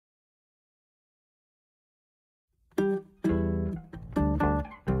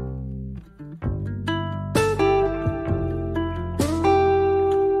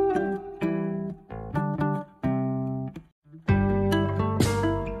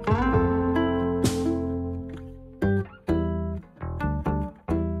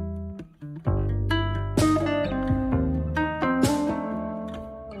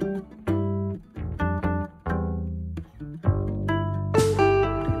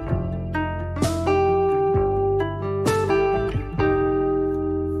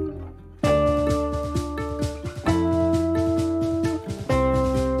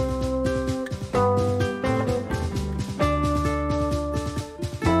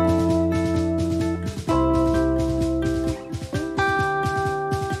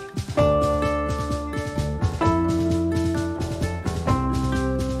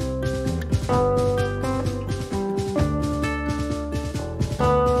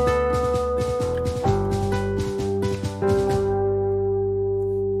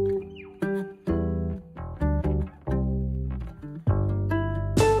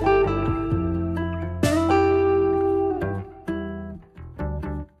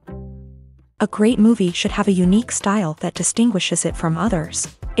A great movie should have a unique style that distinguishes it from others.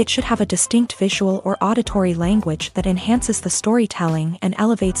 It should have a distinct visual or auditory language that enhances the storytelling and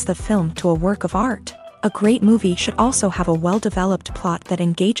elevates the film to a work of art. A great movie should also have a well-developed plot that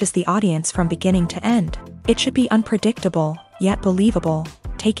engages the audience from beginning to end. It should be unpredictable, yet believable,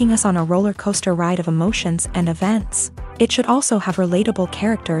 taking us on a roller coaster ride of emotions and events. It should also have relatable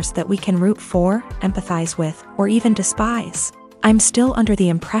characters that we can root for, empathize with, or even despise. I'm still under the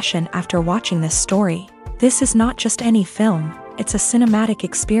impression after watching this story. This is not just any film, it's a cinematic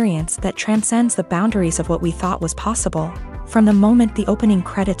experience that transcends the boundaries of what we thought was possible. From the moment the opening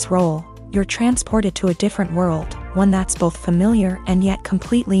credits roll, you're transported to a different world, one that's both familiar and yet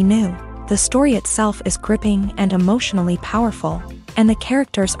completely new. The story itself is gripping and emotionally powerful, and the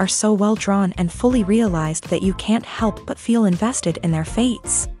characters are so well drawn and fully realized that you can't help but feel invested in their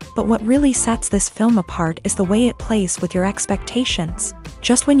fates. But what really sets this film apart is the way it plays with your expectations.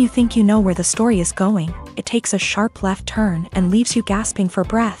 Just when you think you know where the story is going, it takes a sharp left turn and leaves you gasping for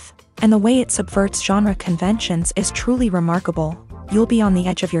breath. And the way it subverts genre conventions is truly remarkable. You'll be on the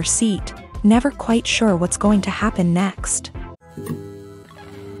edge of your seat, never quite sure what's going to happen next.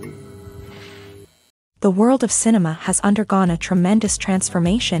 The world of cinema has undergone a tremendous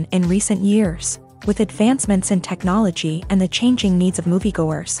transformation in recent years. With advancements in technology and the changing needs of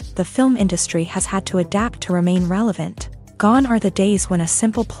moviegoers, the film industry has had to adapt to remain relevant. Gone are the days when a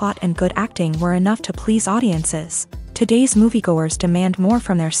simple plot and good acting were enough to please audiences. Today's moviegoers demand more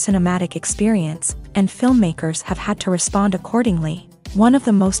from their cinematic experience, and filmmakers have had to respond accordingly. One of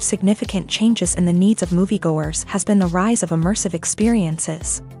the most significant changes in the needs of moviegoers has been the rise of immersive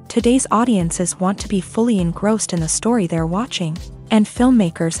experiences. Today's audiences want to be fully engrossed in the story they're watching, and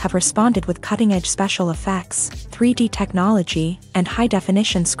filmmakers have responded with cutting-edge special effects, 3D technology, and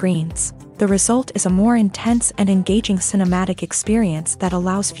high-definition screens. The result is a more intense and engaging cinematic experience that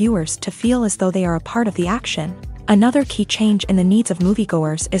allows viewers to feel as though they are a part of the action. Another key change in the needs of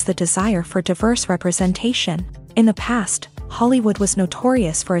moviegoers is the desire for diverse representation. In the past, Hollywood was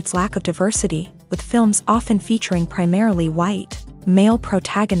notorious for its lack of diversity, with films often featuring primarily white, male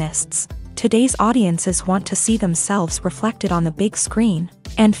protagonists. Today's audiences want to see themselves reflected on the big screen,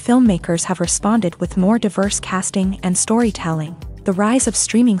 and filmmakers have responded with more diverse casting and storytelling. The rise of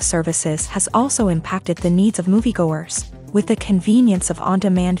streaming services has also impacted the needs of moviegoers. With the convenience of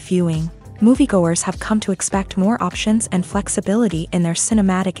on-demand viewing, moviegoers have come to expect more options and flexibility in their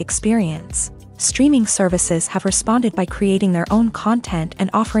cinematic experience. Streaming services have responded by creating their own content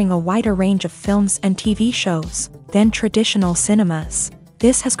and offering a wider range of films and TV shows than traditional cinemas.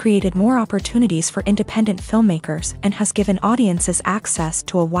 This has created more opportunities for independent filmmakers and has given audiences access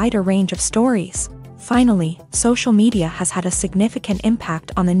to a wider range of stories. Finally, social media has had a significant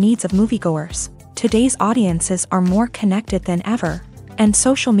impact on the needs of moviegoers. Today's audiences are more connected than ever, and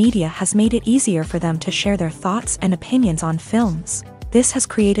social media has made it easier for them to share their thoughts and opinions on films. This has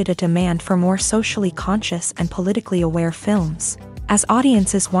created a demand for more socially conscious and politically aware films. As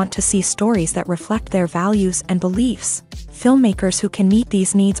audiences want to see stories that reflect their values and beliefs, filmmakers who can meet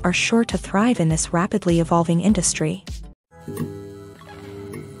these needs are sure to thrive in this rapidly evolving industry.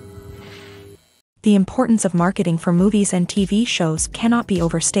 The importance of marketing for movies and TV shows cannot be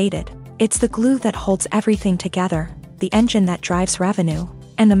overstated. It's the glue that holds everything together, the engine that drives revenue,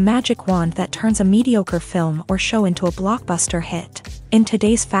 and the magic wand that turns a mediocre film or show into a blockbuster hit. In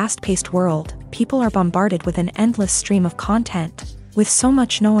today's fast-paced world, people are bombarded with an endless stream of content. With so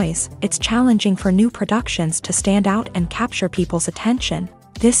much noise, it's challenging for new productions to stand out and capture people's attention.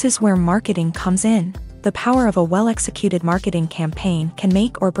 This is where marketing comes in. The power of a well-executed marketing campaign can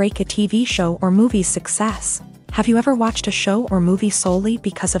make or break a TV show or movie's success. Have you ever watched a show or movie solely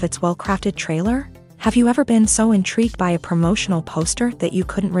because of its well-crafted trailer? Have you ever been so intrigued by a promotional poster that you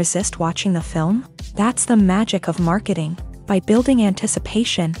couldn't resist watching the film? That's the magic of marketing. By building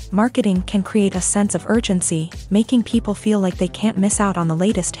anticipation, marketing can create a sense of urgency, making people feel like they can't miss out on the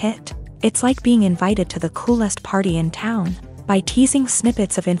latest hit. It's like being invited to the coolest party in town. By teasing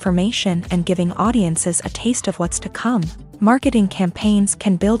snippets of information and giving audiences a taste of what's to come, marketing campaigns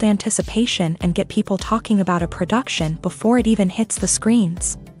can build anticipation and get people talking about a production before it even hits the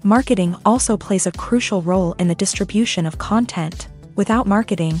screens. Marketing also plays a crucial role in the distribution of content. Without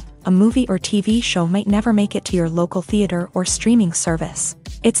marketing, a movie or TV show might never make it to your local theater or streaming service.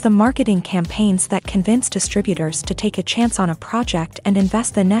 It's the marketing campaigns that convince distributors to take a chance on a project and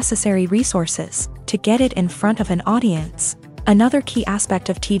invest the necessary resources to get it in front of an audience. Another key aspect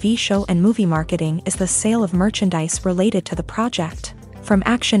of TV show and movie marketing is the sale of merchandise related to the project. From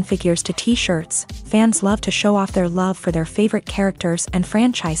action figures to t-shirts, fans love to show off their love for their favorite characters and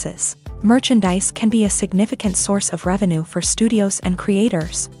franchises. Merchandise can be a significant source of revenue for studios and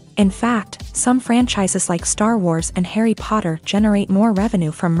creators. In fact, some franchises like Star Wars and Harry Potter generate more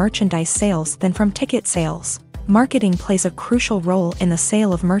revenue from merchandise sales than from ticket sales. Marketing plays a crucial role in the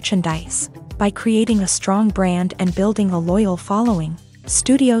sale of merchandise. By creating a strong brand and building a loyal following,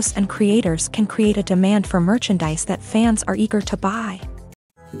 studios and creators can create a demand for merchandise that fans are eager to buy.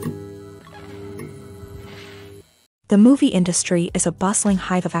 The movie industry is a bustling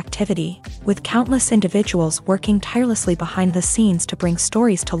hive of activity, with countless individuals working tirelessly behind the scenes to bring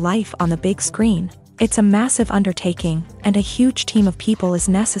stories to life on the big screen. It's a massive undertaking, and a huge team of people is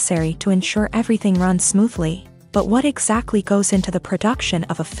necessary to ensure everything runs smoothly. But what exactly goes into the production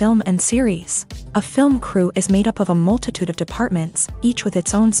of a film and series? A film crew is made up of a multitude of departments, each with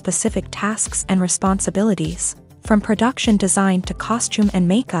its own specific tasks and responsibilities. From production design to costume and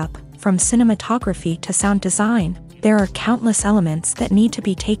makeup, from cinematography to sound design, there are countless elements that need to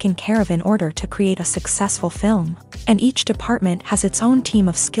be taken care of in order to create a successful film. And each department has its own team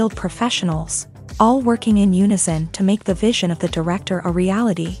of skilled professionals, all working in unison to make the vision of the director a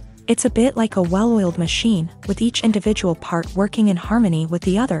reality. It's a bit like a well-oiled machine, with each individual part working in harmony with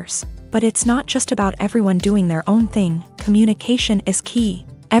the others. But it's not just about everyone doing their own thing. Communication is key.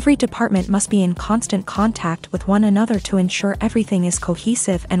 Every department must be in constant contact with one another to ensure everything is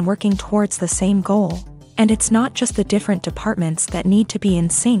cohesive and working towards the same goal. And it's not just the different departments that need to be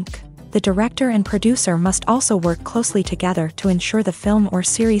in sync. The director and producer must also work closely together to ensure the film or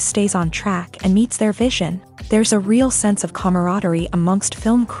series stays on track and meets their vision. There's a real sense of camaraderie amongst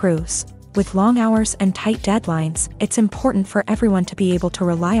film crews. With long hours and tight deadlines, it's important for everyone to be able to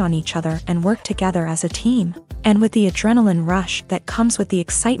rely on each other and work together as a team. And with the adrenaline rush that comes with the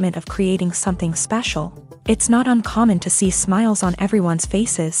excitement of creating something special, it's not uncommon to see smiles on everyone's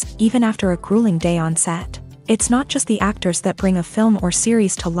faces, even after a grueling day on set. It's not just the actors that bring a film or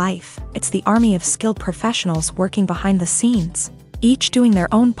series to life, it's the army of skilled professionals working behind the scenes, each doing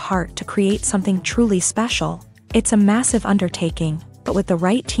their own part to create something truly special. It's a massive undertaking, but with the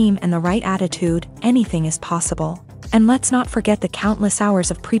right team and the right attitude, anything is possible. And let's not forget the countless hours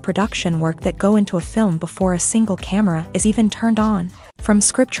of pre-production work that go into a film before a single camera is even turned on. From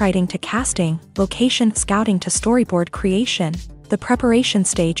scriptwriting to casting, location scouting to storyboard creation, the preparation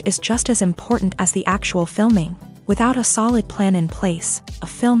stage is just as important as the actual filming. Without a solid plan in place, a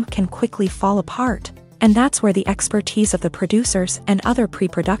film can quickly fall apart. And that's where the expertise of the producers and other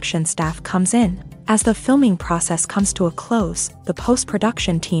pre-production staff comes in. As the filming process comes to a close, the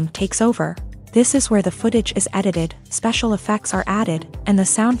post-production team takes over. This is where the footage is edited, special effects are added, and the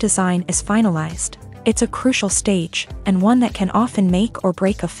sound design is finalized. It's a crucial stage, and one that can often make or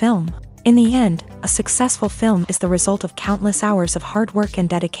break a film. In the end, a successful film is the result of countless hours of hard work and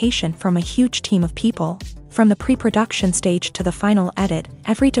dedication from a huge team of people. From the pre-production stage to the final edit,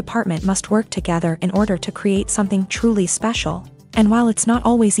 every department must work together in order to create something truly special. And while it's not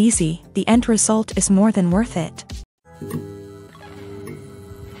always easy, the end result is more than worth it.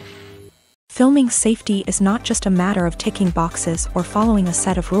 Filming safety is not just a matter of ticking boxes or following a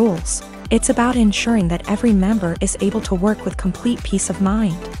set of rules. It's about ensuring that every member is able to work with complete peace of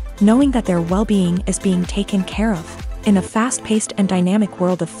mind, knowing that their well-being is being taken care of. In a fast-paced and dynamic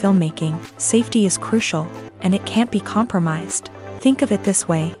world of filmmaking, safety is crucial, and it can't be compromised. Think of it this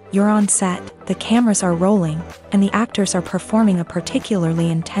way: you're on set, the cameras are rolling, and the actors are performing a particularly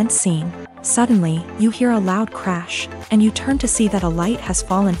intense scene. Suddenly, you hear a loud crash, and you turn to see that a light has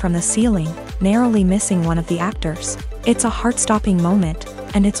fallen from the ceiling, narrowly missing one of the actors. It's a heart-stopping moment,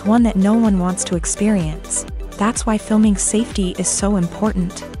 and it's one that no one wants to experience. That's why filming safety is so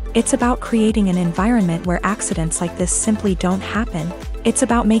important. It's about creating an environment where accidents like this simply don't happen. It's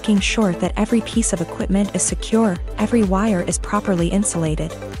about making sure that every piece of equipment is secure, every wire is properly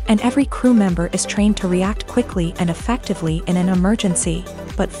insulated, and every crew member is trained to react quickly and effectively in an emergency.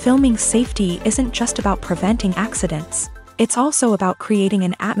 But filming safety isn't just about preventing accidents. It's also about creating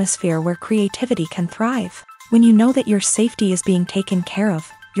an atmosphere where creativity can thrive. When you know that your safety is being taken care of,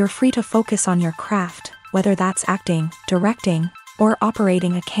 you're free to focus on your craft, whether that's acting, directing, or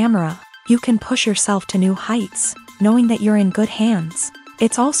operating a camera. You can push yourself to new heights, knowing that you're in good hands.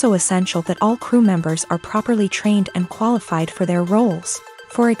 It's also essential that all crew members are properly trained and qualified for their roles.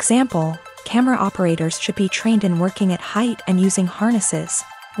 For example, camera operators should be trained in working at height and using harnesses,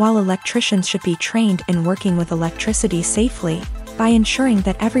 while electricians should be trained in working with electricity safely. By ensuring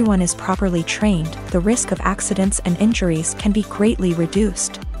that everyone is properly trained, the risk of accidents and injuries can be greatly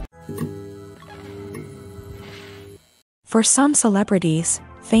reduced. For some celebrities,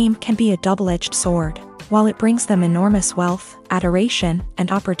 fame can be a double-edged sword. While it brings them enormous wealth, adoration,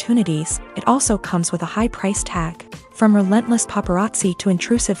 and opportunities, it also comes with a high price tag. From relentless paparazzi to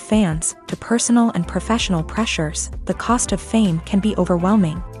intrusive fans, to personal and professional pressures, the cost of fame can be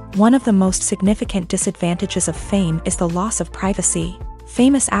overwhelming. One of the most significant disadvantages of fame is the loss of privacy.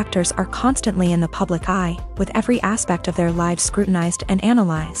 Famous actors are constantly in the public eye, with every aspect of their lives scrutinized and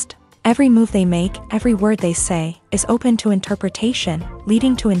analyzed. Every move they make, every word they say, is open to interpretation,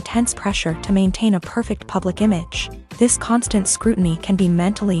 leading to intense pressure to maintain a perfect public image. This constant scrutiny can be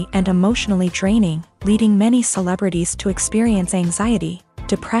mentally and emotionally draining, leading many celebrities to experience anxiety,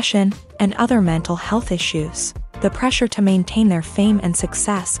 depression, and other mental health issues. The pressure to maintain their fame and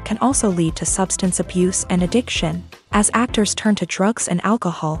success can also lead to substance abuse and addiction, as actors turn to drugs and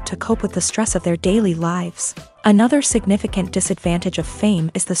alcohol to cope with the stress of their daily lives. Another significant disadvantage of fame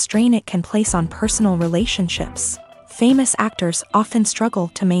is the strain it can place on personal relationships. Famous actors often struggle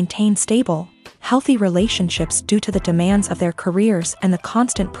to maintain stable, healthy relationships due to the demands of their careers and the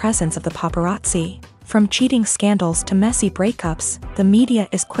constant presence of the paparazzi. From cheating scandals to messy breakups, the media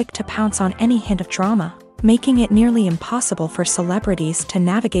is quick to pounce on any hint of drama, making it nearly impossible for celebrities to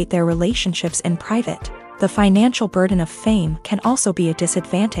navigate their relationships in private. The financial burden of fame can also be a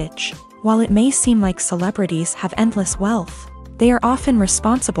disadvantage. While it may seem like celebrities have endless wealth, they are often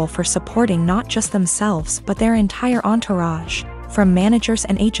responsible for supporting not just themselves but their entire entourage. From managers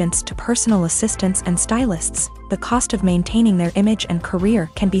and agents to personal assistants and stylists, the cost of maintaining their image and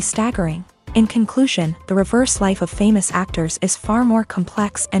career can be staggering. In conclusion, the reverse life of famous actors is far more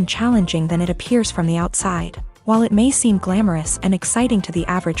complex and challenging than it appears from the outside. While it may seem glamorous and exciting to the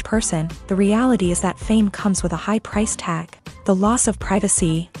average person, the reality is that fame comes with a high price tag. The loss of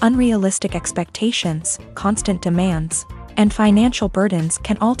privacy, unrealistic expectations, constant demands, and financial burdens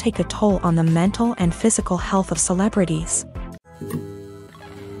can all take a toll on the mental and physical health of celebrities.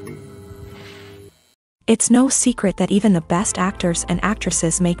 It's no secret that even the best actors and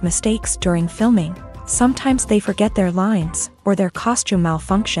actresses make mistakes during filming. Sometimes they forget their lines, or their costume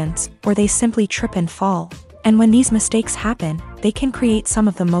malfunctions, or they simply trip and fall. And when these mistakes happen, they can create some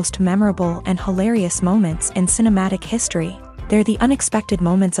of the most memorable and hilarious moments in cinematic history. They're the unexpected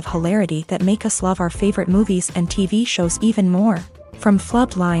moments of hilarity that make us love our favorite movies and TV shows even more. From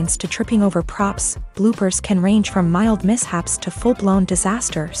flubbed lines to tripping over props, bloopers can range from mild mishaps to full-blown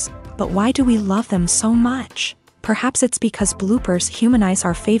disasters. But why do we love them so much? Perhaps it's because bloopers humanize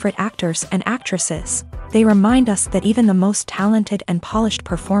our favorite actors and actresses. They remind us that even the most talented and polished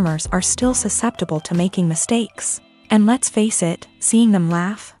performers are still susceptible to making mistakes. And let's face it, seeing them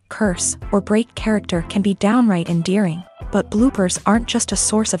laugh, curse, or break character can be downright endearing. But bloopers aren't just a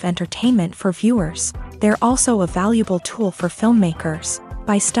source of entertainment for viewers. They're also a valuable tool for filmmakers.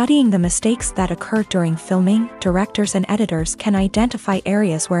 By studying the mistakes that occur during filming, directors and editors can identify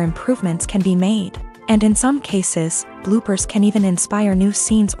areas where improvements can be made. And in some cases, bloopers can even inspire new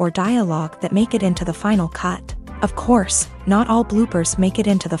scenes or dialogue that make it into the final cut. Of course, not all bloopers make it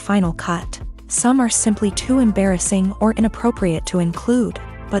into the final cut. Some are simply too embarrassing or inappropriate to include.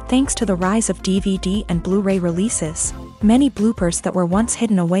 But thanks to the rise of DVD and Blu-ray releases, many bloopers that were once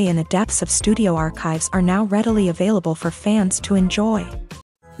hidden away in the depths of studio archives are now readily available for fans to enjoy.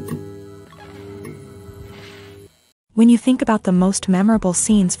 When you think about the most memorable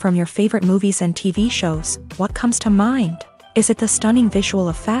scenes from your favorite movies and TV shows, what comes to mind? Is it the stunning visual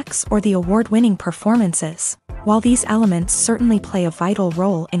effects or the award-winning performances? While these elements certainly play a vital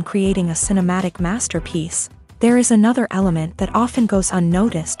role in creating a cinematic masterpiece, there is another element that often goes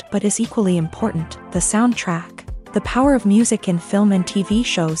unnoticed but is equally important: the soundtrack. The power of music in film and TV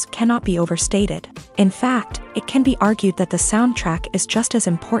shows cannot be overstated. In fact, it can be argued that the soundtrack is just as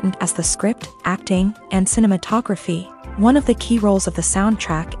important as the script, acting, and cinematography. One of the key roles of the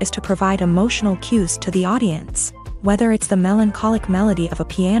soundtrack is to provide emotional cues to the audience. Whether it's the melancholic melody of a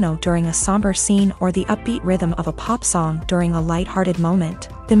piano during a somber scene or the upbeat rhythm of a pop song during a lighthearted moment,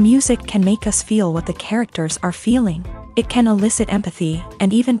 the music can make us feel what the characters are feeling. It can elicit empathy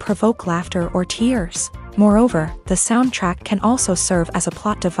and even provoke laughter or tears. Moreover, the soundtrack can also serve as a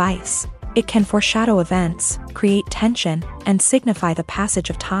plot device. It can foreshadow events, create tension, and signify the passage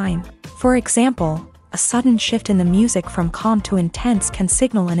of time. For example, a sudden shift in the music from calm to intense can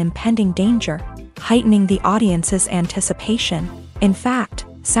signal an impending danger, heightening the audience's anticipation. In fact,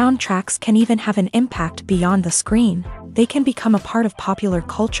 soundtracks can even have an impact beyond the screen. They can become a part of popular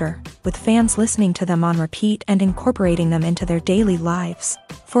culture, with fans listening to them on repeat and incorporating them into their daily lives.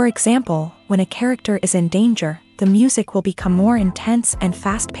 For example, when a character is in danger, the music will become more intense and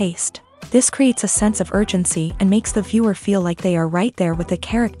fast-paced. This creates a sense of urgency and makes the viewer feel like they are right there with the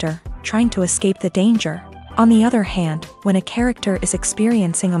character, trying to escape the danger. On the other hand, when a character is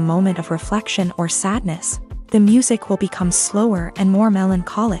experiencing a moment of reflection or sadness, the music will become slower and more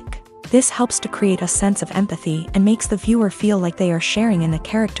melancholic. This helps to create a sense of empathy and makes the viewer feel like they are sharing in the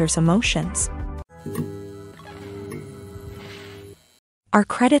character's emotions. Are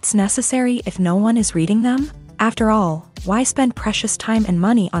credits necessary if no one is reading them? After all, why spend precious time and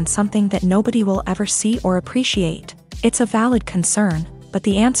money on something that nobody will ever see or appreciate? It's a valid concern, but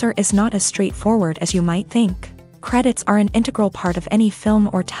the answer is not as straightforward as you might think. Credits are an integral part of any film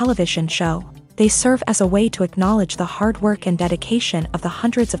or television show. They serve as a way to acknowledge the hard work and dedication of the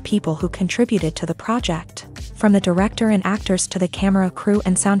hundreds of people who contributed to the project. From the director and actors to the camera crew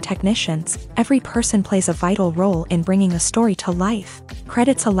and sound technicians, every person plays a vital role in bringing a story to life.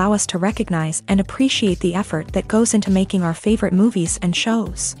 Credits allow us to recognize and appreciate the effort that goes into making our favorite movies and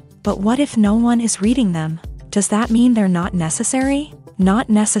shows. But what if no one is reading them? Does that mean they're not necessary? Not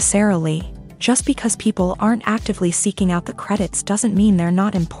necessarily. Just because people aren't actively seeking out the credits doesn't mean they're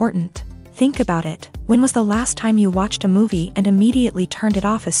not important. Think about it. When was the last time you watched a movie and immediately turned it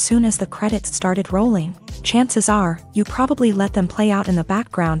off as soon as the credits started rolling? Chances are, you probably let them play out in the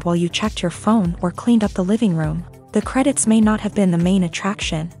background while you checked your phone or cleaned up the living room. The credits may not have been the main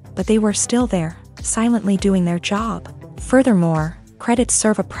attraction, but they were still there, silently doing their job. Furthermore, credits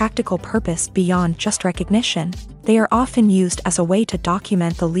serve a practical purpose beyond just recognition. They are often used as a way to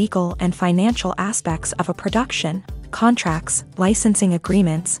document the legal and financial aspects of a production. Contracts, licensing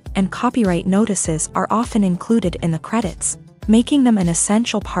agreements, and copyright notices are often included in the credits, making them an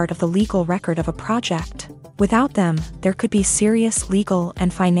essential part of the legal record of a project. Without them, there could be serious legal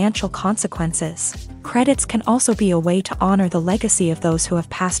and financial consequences. Credits can also be a way to honor the legacy of those who have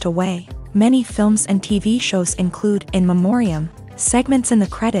passed away. Many films and TV shows include in memoriam segments in the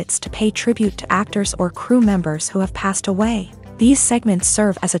credits to pay tribute to actors or crew members who have passed away. These segments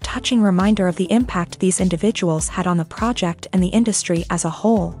serve as a touching reminder of the impact these individuals had on the project and the industry as a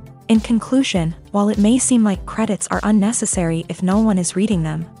whole. In conclusion, while it may seem like credits are unnecessary if no one is reading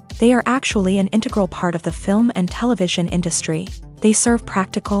them, they are actually an integral part of the film and television industry. They serve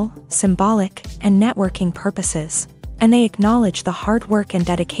practical, symbolic, and networking purposes, and they acknowledge the hard work and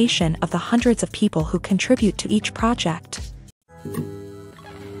dedication of the hundreds of people who contribute to each project.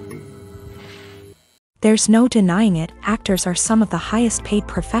 There's no denying it, actors are some of the highest paid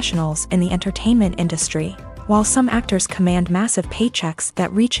professionals in the entertainment industry. While some actors command massive paychecks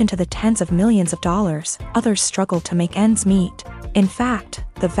that reach into the tens of millions of dollars, others struggle to make ends meet. In fact,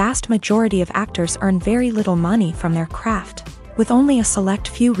 the vast majority of actors earn very little money from their craft, with only a select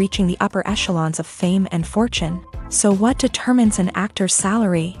few reaching the upper echelons of fame and fortune. So what determines an actor's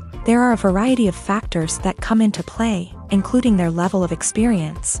salary? There are a variety of factors that come into play, including their level of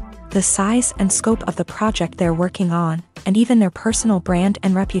experience, the size and scope of the project they're working on, and even their personal brand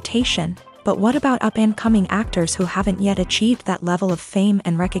and reputation. But what about up-and-coming actors who haven't yet achieved that level of fame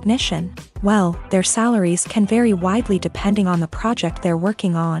and recognition? Well, their salaries can vary widely depending on the project they're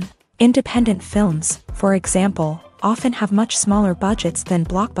working on. Independent films, for example, often have much smaller budgets than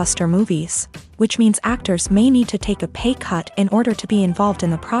blockbuster movies, which means actors may need to take a pay cut in order to be involved in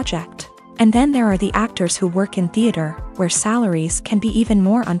the project. And then there are the actors who work in theater, where salaries can be even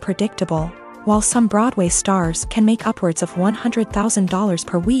more unpredictable. While some Broadway stars can make upwards of $100,000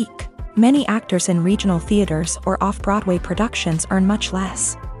 per week, many actors in regional theaters or off-Broadway productions earn much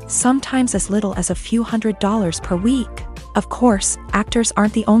less, sometimes as little as a few $100s per week. Of course, actors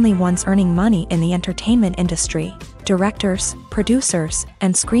aren't the only ones earning money in the entertainment industry. Directors, producers,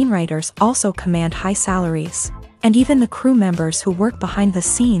 and screenwriters also command high salaries. And even the crew members who work behind the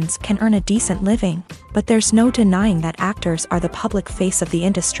scenes can earn a decent living. But there's no denying that actors are the public face of the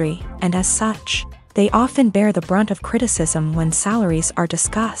industry, and as such, they often bear the brunt of criticism when salaries are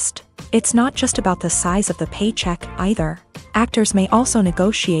discussed. It's not just about the size of the paycheck, either. Actors may also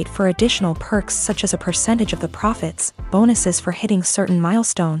negotiate for additional perks such as a percentage of the profits, bonuses for hitting certain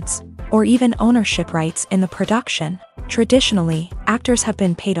milestones, or even ownership rights in the production. Traditionally, actors have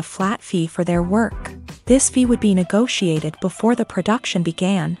been paid a flat fee for their work. This fee would be negotiated before the production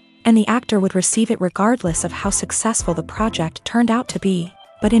began, and the actor would receive it regardless of how successful the project turned out to be.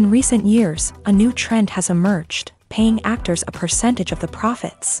 But in recent years, a new trend has emerged, paying actors a percentage of the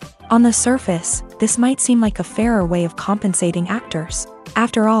profits. On the surface, this might seem like a fairer way of compensating actors.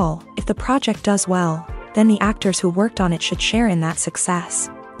 After all, if the project does well, then the actors who worked on it should share in that success.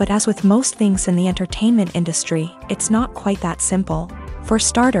 But as with most things in the entertainment industry, it's not quite that simple. For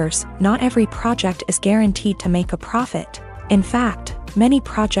starters, not every project is guaranteed to make a profit. In fact, many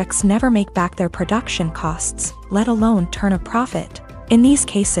projects never make back their production costs, let alone turn a profit. In these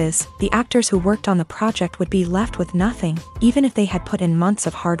cases, the actors who worked on the project would be left with nothing, even if they had put in months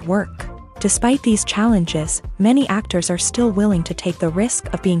of hard work. Despite these challenges, many actors are still willing to take the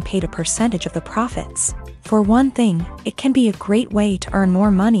risk of being paid a percentage of the profits. For one thing, it can be a great way to earn more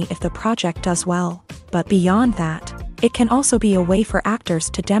money if the project does well. But beyond that, it can also be a way for actors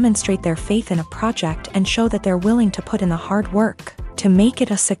to demonstrate their faith in a project and show that they're willing to put in the hard work. to make it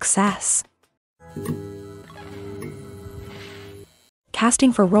a success.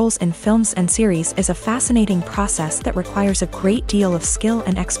 Casting for roles in films and series is a fascinating process that requires a great deal of skill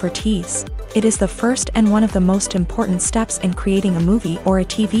and expertise. It is the first and one of the most important steps in creating a movie or a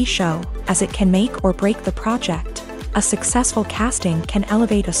TV show, as it can make or break the project. A successful casting can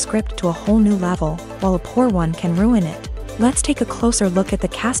elevate a script to a whole new level, while a poor one can ruin it. Let's take a closer look at the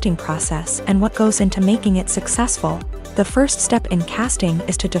casting process and what goes into making it successful. The first step in casting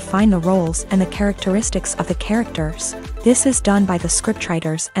is to define the roles and the characteristics of the characters. This is done by the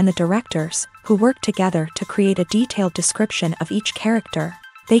scriptwriters and the directors, who work together to create a detailed description of each character.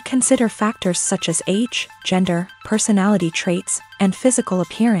 They consider factors such as age, gender, personality traits, and physical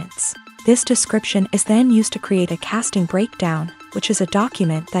appearance. This description is then used to create a casting breakdown, which is a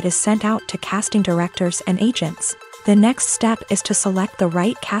document that is sent out to casting directors and agents. The next step is to select the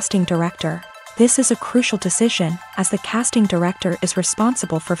right casting director. This is a crucial decision, as the casting director is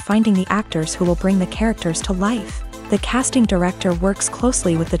responsible for finding the actors who will bring the characters to life. The casting director works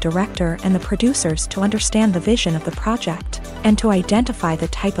closely with the director and the producers to understand the vision of the project, and to identify the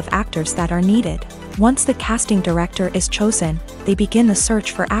type of actors that are needed. Once the casting director is chosen, they begin the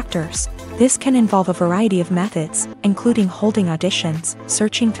search for actors. This can involve a variety of methods, including holding auditions,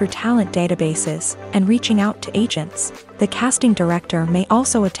 searching through talent databases, and reaching out to agents. The casting director may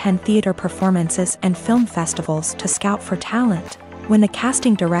also attend theater performances and film festivals to scout for talent. When the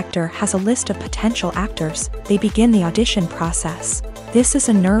casting director has a list of potential actors, they begin the audition process. This is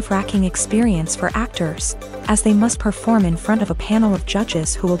a nerve-wracking experience for actors, as they must perform in front of a panel of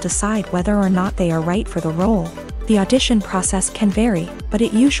judges who will decide whether or not they are right for the role. The audition process can vary, but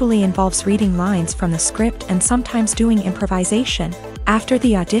it usually involves reading lines from the script and sometimes doing improvisation. After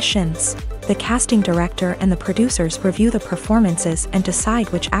the auditions, the casting director and the producers review the performances and decide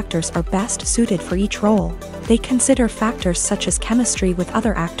which actors are best suited for each role. They consider factors such as chemistry with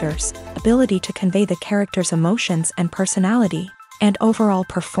other actors, ability to convey the character's emotions and personality, and overall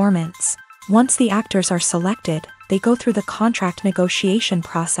performance. Once the actors are selected, they go through the contract negotiation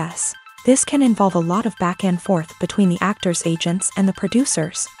process. This can involve a lot of back and forth between the actors' agents and the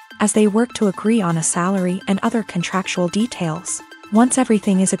producers, as they work to agree on a salary and other contractual details. Once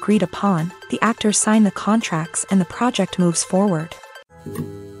everything is agreed upon, the actors sign the contracts and the project moves forward.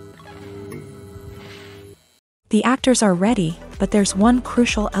 The actors are ready, but there's one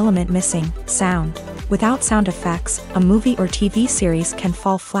crucial element missing: sound. Without sound effects, a movie or TV series can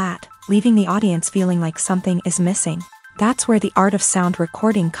fall flat, leaving the audience feeling like something is missing. That's where the art of sound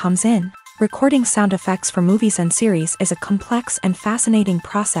recording comes in. Recording sound effects for movies and series is a complex and fascinating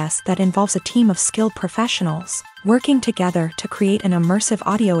process that involves a team of skilled professionals working together to create an immersive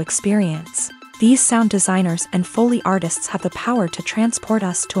audio experience. These sound designers and Foley artists have the power to transport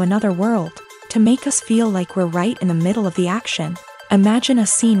us to another world, to make us feel like we're right in the middle of the action. Imagine a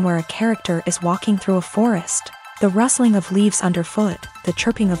scene where a character is walking through a forest. The rustling of leaves underfoot, the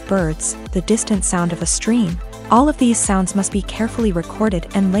chirping of birds, the distant sound of a stream. All of these sounds must be carefully recorded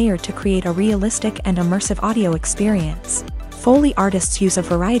and layered to create a realistic and immersive audio experience. Foley artists use a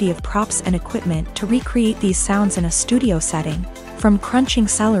variety of props and equipment to recreate these sounds in a studio setting, from crunching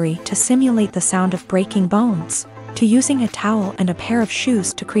celery to simulate the sound of breaking bones, to using a towel and a pair of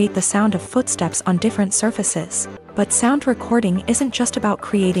shoes to create the sound of footsteps on different surfaces. But sound recording isn't just about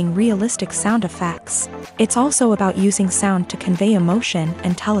creating realistic sound effects. It's also about using sound to convey emotion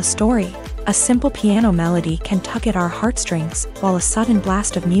and tell a story. A simple piano melody can tug at our heartstrings, while a sudden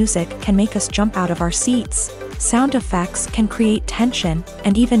blast of music can make us jump out of our seats. Sound effects can create tension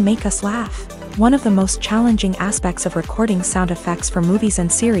and even make us laugh. One of the most challenging aspects of recording sound effects for movies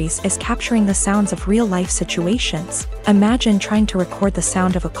and series is capturing the sounds of real-life situations. Imagine trying to record the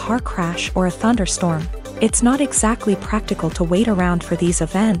sound of a car crash or a thunderstorm. It's not exactly practical to wait around for these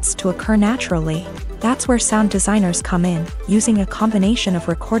events to occur naturally. That's where sound designers come in, using a combination of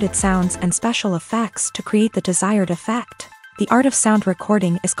recorded sounds and special effects to create the desired effect. The art of sound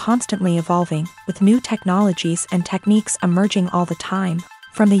recording is constantly evolving, with new technologies and techniques emerging all the time.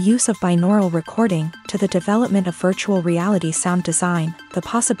 From the use of binaural recording to the development of virtual reality sound design, the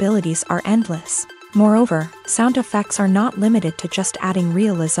possibilities are endless. Moreover, sound effects are not limited to just adding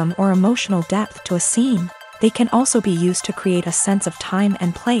realism or emotional depth to a scene. They can also be used to create a sense of time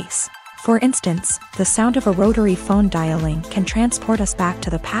and place. For instance, the sound of a rotary phone dialing can transport us back to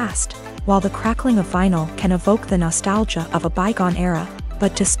the past, while the crackling of vinyl can evoke the nostalgia of a bygone era.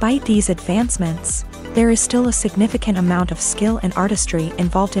 But despite these advancements, there is still a significant amount of skill and artistry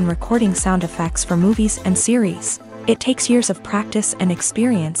involved in recording sound effects for movies and series. It takes years of practice and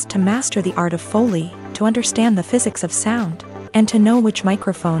experience to master the art of Foley, to understand the physics of sound, and to know which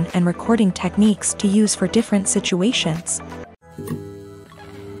microphone and recording techniques to use for different situations.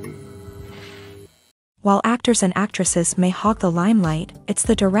 While actors and actresses may hog the limelight, it's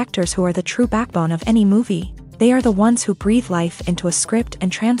the directors who are the true backbone of any movie. They are the ones who breathe life into a script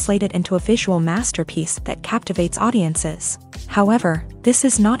and translate it into a visual masterpiece that captivates audiences. However, this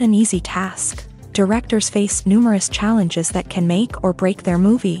is not an easy task. Directors face numerous challenges that can make or break their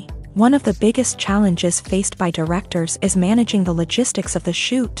movie. One of the biggest challenges faced by directors is managing the logistics of the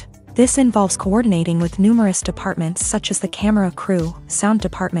shoot. This involves coordinating with numerous departments such as the camera crew, sound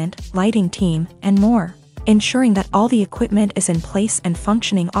department, lighting team, and more. Ensuring that all the equipment is in place and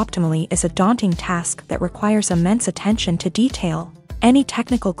functioning optimally is a daunting task that requires immense attention to detail. Any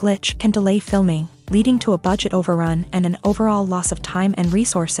technical glitch can delay filming, leading to a budget overrun and an overall loss of time and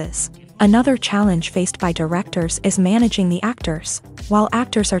resources. Another challenge faced by directors is managing the actors. While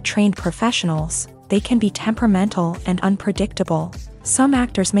actors are trained professionals, they can be temperamental and unpredictable. Some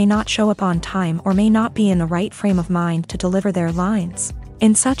actors may not show up on time or may not be in the right frame of mind to deliver their lines.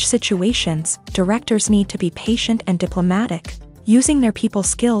 In such situations, directors need to be patient and diplomatic, using their people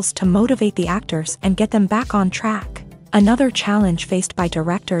skills to motivate the actors and get them back on track. Another challenge faced by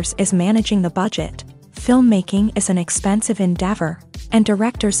directors is managing the budget. Filmmaking is an expensive endeavor, and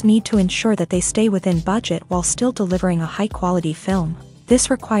directors need to ensure that they stay within budget while still delivering a high-quality film.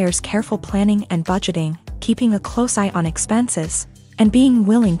 This requires careful planning and budgeting, keeping a close eye on expenses, and being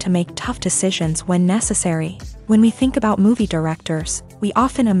willing to make tough decisions when necessary. When we think about movie directors, we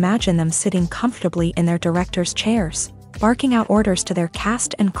often imagine them sitting comfortably in their director's chairs, barking out orders to their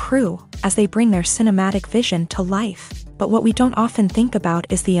cast and crew as they bring their cinematic vision to life. But what we don't often think about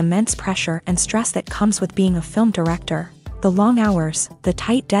is the immense pressure and stress that comes with being a film director. The long hours, the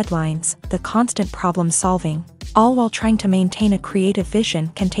tight deadlines, the constant problem solving, all while trying to maintain a creative vision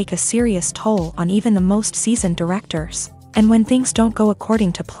can take a serious toll on even the most seasoned directors. And when things don't go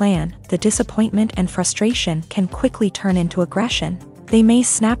according to plan, the disappointment and frustration can quickly turn into aggression. They may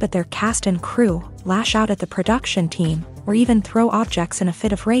snap at their cast and crew, lash out at the production team, or even throw objects in a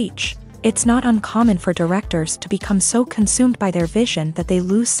fit of rage. It's not uncommon for directors to become so consumed by their vision that they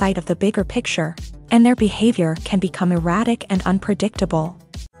lose sight of the bigger picture, and their behavior can become erratic and unpredictable.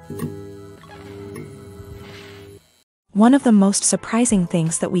 One of the most surprising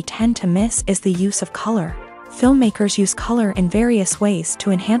things that we tend to miss is the use of color. Filmmakers use color in various ways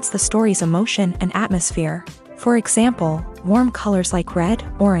to enhance the story's emotion and atmosphere. For example, warm colors like red,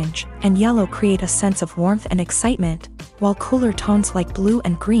 orange, and yellow create a sense of warmth and excitement, while cooler tones like blue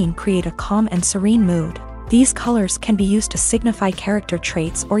and green create a calm and serene mood. These colors can be used to signify character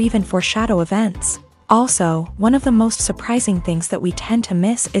traits or even foreshadow events. Also, one of the most surprising things that we tend to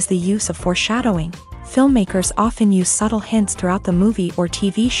miss is the use of foreshadowing. Filmmakers often use subtle hints throughout the movie or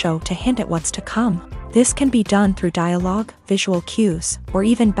TV show to hint at what's to come. This can be done through dialogue, visual cues, or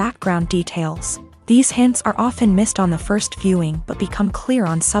even background details. These hints are often missed on the first viewing but become clear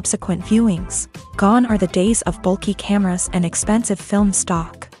on subsequent viewings. Gone are the days of bulky cameras and expensive film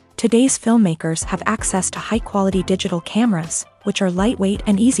stock. Today's filmmakers have access to high-quality digital cameras, which are lightweight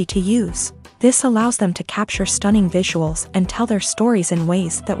and easy to use. This allows them to capture stunning visuals and tell their stories in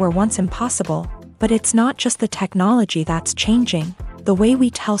ways that were once impossible. But it's not just the technology that's changing. The way we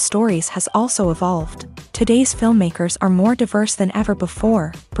tell stories has also evolved. Today's filmmakers are more diverse than ever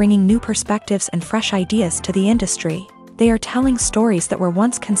before, bringing new perspectives and fresh ideas to the industry. They are telling stories that were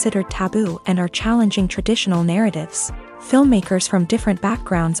once considered taboo and are challenging traditional narratives. Filmmakers from different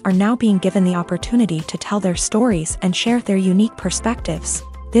backgrounds are now being given the opportunity to tell their stories and share their unique perspectives.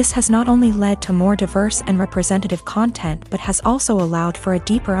 This has not only led to more diverse and representative content but has also allowed for a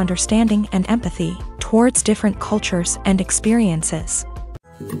deeper understanding and empathy towards different cultures and experiences.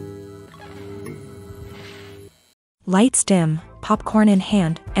 Lights dim, popcorn in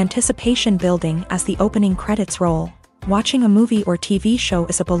hand, anticipation building as the opening credits roll. Watching a movie or TV show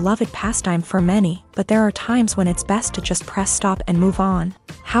is a beloved pastime for many, but there are times when it's best to just press stop and move on.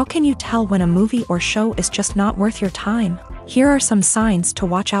 How can you tell when a movie or show is just not worth your time? Here are some signs to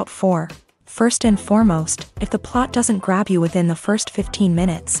watch out for. First and foremost, if the plot doesn't grab you within the first 15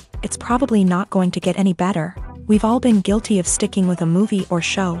 minutes, it's probably not going to get any better. We've all been guilty of sticking with a movie or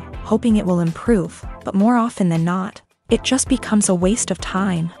show, hoping it will improve, but more often than not, it just becomes a waste of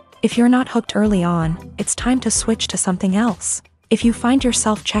time. If you're not hooked early on, it's time to switch to something else. If you find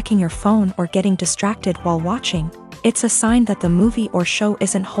yourself checking your phone or getting distracted while watching, it's a sign that the movie or show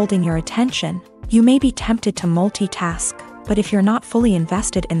isn't holding your attention. You may be tempted to multitask, but if you're not fully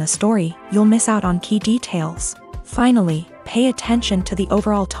invested in the story, you'll miss out on key details. Finally, pay attention to the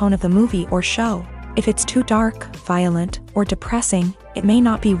overall tone of the movie or show. If it's too dark, violent, or depressing, it may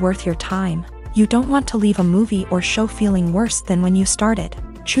not be worth your time. You don't want to leave a movie or show feeling worse than when you started.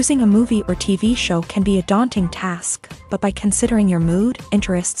 Choosing a movie or TV show can be a daunting task, but by considering your mood,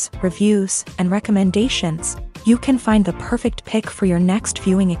 interests, reviews, and recommendations, you can find the perfect pick for your next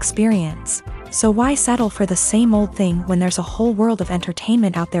viewing experience. So why settle for the same old thing when there's a whole world of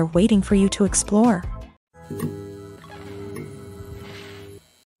entertainment out there waiting for you to explore?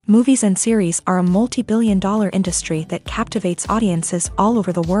 Movies and series are a multi-billion-dollar industry that captivates audiences all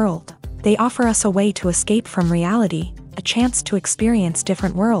over the world. They offer us a way to escape from reality, a chance to experience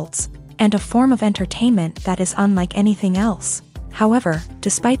different worlds, and a form of entertainment that is unlike anything else. However,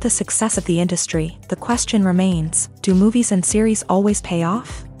 despite the success of the industry, the question remains, do movies and series always pay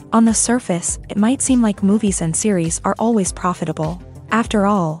off? On the surface, it might seem like movies and series are always profitable. After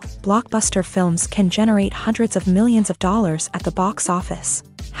all, blockbuster films can generate hundreds of millions of dollars at the box office.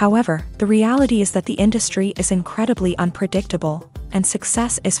 However, the reality is that the industry is incredibly unpredictable, and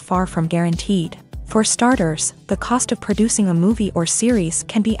success is far from guaranteed. For starters, the cost of producing a movie or series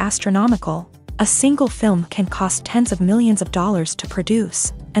can be astronomical. A single film can cost tens of millions of dollars to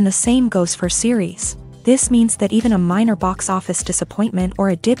produce, and the same goes for series. This means that even a minor box office disappointment or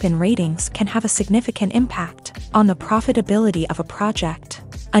a dip in ratings can have a significant impact on the profitability of a project.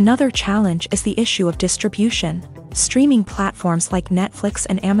 Another challenge is the issue of distribution. Streaming platforms like Netflix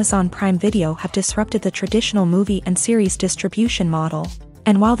and Amazon Prime Video have disrupted the traditional movie and series distribution model.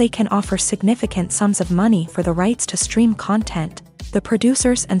 And while they can offer significant sums of money for the rights to stream content, the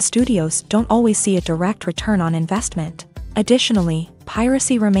producers and studios don't always see a direct return on investment. Additionally,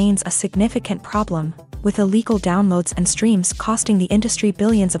 piracy remains a significant problem, with illegal downloads and streams costing the industry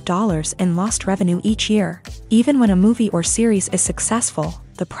billions of dollars in lost revenue each year. Even when a movie or series is successful,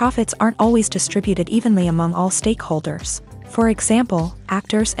 the profits aren't always distributed evenly among all stakeholders. For example,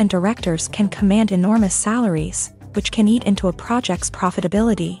 actors and directors can command enormous salaries, which can eat into a project's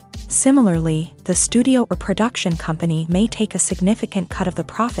profitability. Similarly, the studio or production company may take a significant cut of the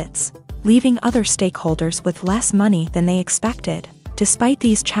profits, leaving other stakeholders with less money than they expected. Despite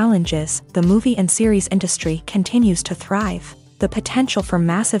these challenges, the movie and series industry continues to thrive. The potential for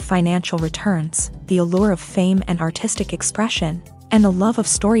massive financial returns, the allure of fame and artistic expression, and the love of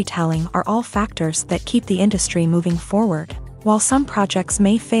storytelling are all factors that keep the industry moving forward. While some projects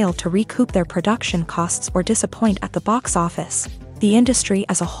may fail to recoup their production costs or disappoint at the box office, the industry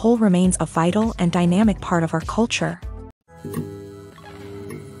as a whole remains a vital and dynamic part of our culture.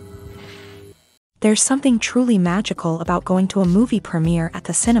 There's something truly magical about going to a movie premiere at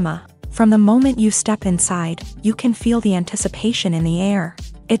the cinema. From the moment you step inside, you can feel the anticipation in the air.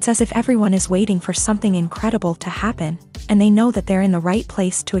 It's as if everyone is waiting for something incredible to happen, and they know that they're in the right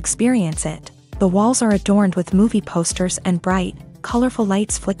place to experience it. The walls are adorned with movie posters and bright, colorful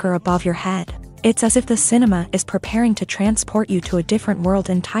lights flicker above your head. It's as if the cinema is preparing to transport you to a different world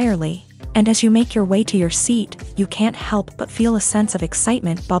entirely. And as you make your way to your seat, you can't help but feel a sense of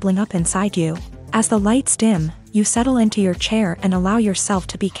excitement bubbling up inside you. As the lights dim, you settle into your chair and allow yourself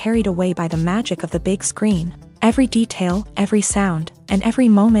to be carried away by the magic of the big screen. Every detail, every sound, and every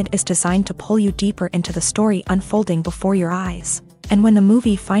moment is designed to pull you deeper into the story unfolding before your eyes. And when the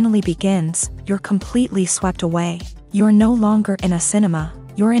movie finally begins, you're completely swept away. You're no longer in a cinema,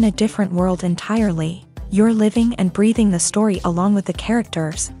 you're in a different world entirely. You're living and breathing the story along with the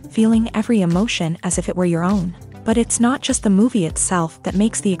characters, feeling every emotion as if it were your own. But it's not just the movie itself that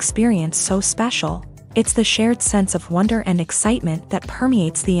makes the experience so special. It's the shared sense of wonder and excitement that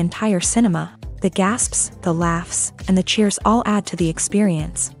permeates the entire cinema. The gasps, the laughs, and the cheers all add to the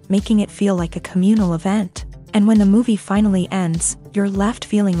experience, making it feel like a communal event. And when the movie finally ends, you're left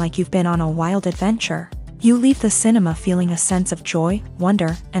feeling like you've been on a wild adventure. You leave the cinema feeling a sense of joy,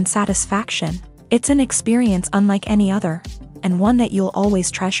 wonder, and satisfaction. It's an experience unlike any other, and one that you'll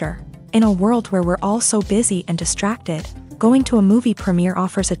always treasure. In a world where we're all so busy and distracted, going to a movie premiere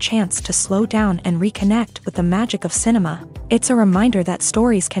offers a chance to slow down and reconnect with the magic of cinema. It's a reminder that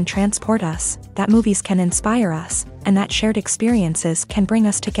stories can transport us, that movies can inspire us, and that shared experiences can bring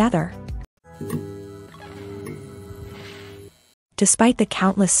us together. Despite the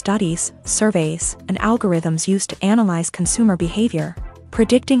countless studies, surveys, and algorithms used to analyze consumer behavior,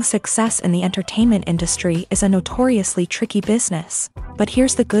 predicting success in the entertainment industry is a notoriously tricky business. But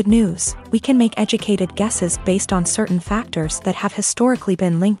here's the good news: we can make educated guesses based on certain factors that have historically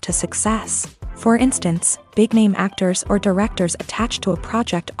been linked to success. For instance, big-name actors or directors attached to a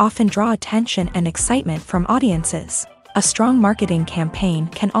project often draw attention and excitement from audiences. A strong marketing campaign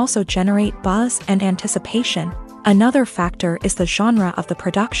can also generate buzz and anticipation. Another factor is the genre of the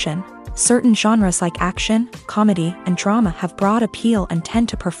production. Certain genres like action, comedy, and drama have broad appeal and tend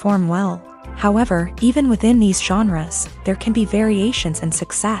to perform well. However, even within these genres, there can be variations in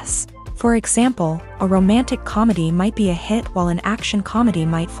success. For example, a romantic comedy might be a hit while an action comedy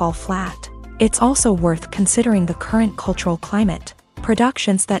might fall flat. It's also worth considering the current cultural climate.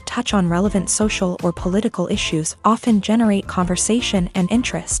 Productions that touch on relevant social or political issues often generate conversation and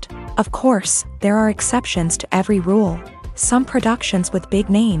interest. Of course, there are exceptions to every rule. Some productions with big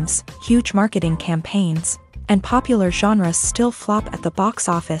names, huge marketing campaigns, and popular genres still flop at the box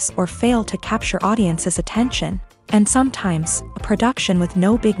office or fail to capture audiences' attention. And sometimes, a production with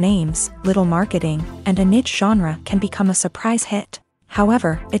no big names, little marketing, and a niche genre can become a surprise hit.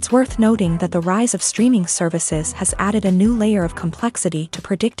 However, it's worth noting that the rise of streaming services has added a new layer of complexity to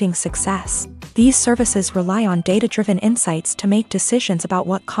predicting success. These services rely on data-driven insights to make decisions about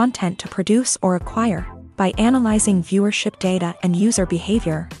what content to produce or acquire. By analyzing viewership data and user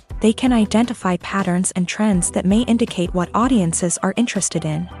behavior, they can identify patterns and trends that may indicate what audiences are interested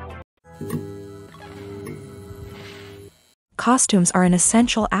in. Costumes are an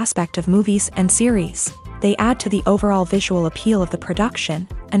essential aspect of movies and series. They add to the overall visual appeal of the production,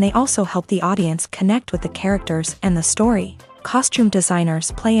 and they also help the audience connect with the characters and the story. Costume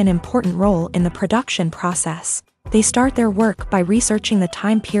designers play an important role in the production process. They start their work by researching the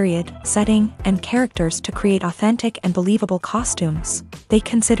time period, setting, and characters to create authentic and believable costumes. They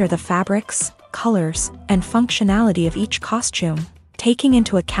consider the fabrics, colors, and functionality of each costume, taking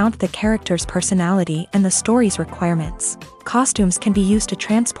into account the character's personality and the story's requirements. Costumes can be used to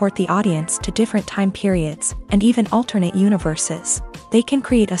transport the audience to different time periods and even alternate universes. They can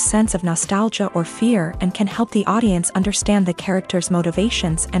create a sense of nostalgia or fear and can help the audience understand the character's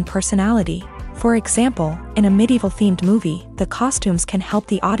motivations and personality. For example, in a medieval-themed movie, the costumes can help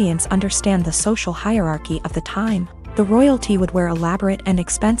the audience understand the social hierarchy of the time. The royalty would wear elaborate and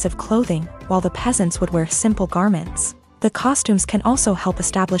expensive clothing, while the peasants would wear simple garments. The costumes can also help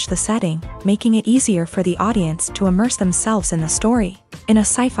establish the setting, making it easier for the audience to immerse themselves in the story. In a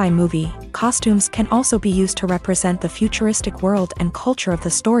sci-fi movie, costumes can also be used to represent the futuristic world and culture of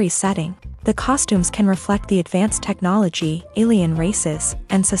the story's setting. The costumes can reflect the advanced technology, alien races,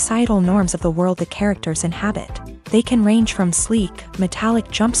 and societal norms of the world the characters inhabit. They can range from sleek, metallic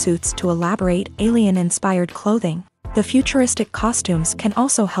jumpsuits to elaborate, alien-inspired clothing. The futuristic costumes can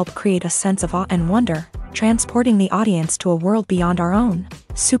also help create a sense of awe and wonder, transporting the audience to a world beyond our own.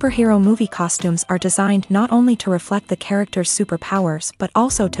 Superhero movie costumes are designed not only to reflect the character's superpowers but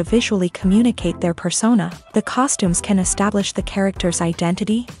also to visually communicate their persona. The costumes can establish the character's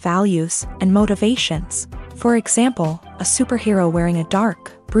identity, values, and motivations. For example, a superhero wearing a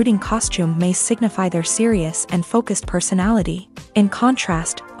dark, brooding costume may signify their serious and focused personality. In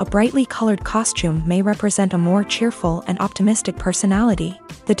contrast, a brightly colored costume may represent a more cheerful and optimistic personality.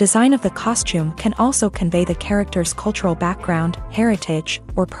 The design of the costume can also convey the character's cultural background, heritage,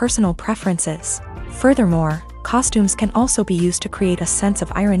 or personal preferences. Furthermore, costumes can also be used to create a sense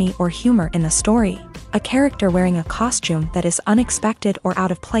of irony or humor in the story. A character wearing a costume that is unexpected or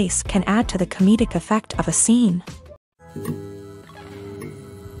out of place can add to the comedic effect of a scene.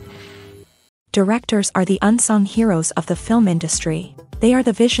 Directors are the unsung heroes of the film industry. They are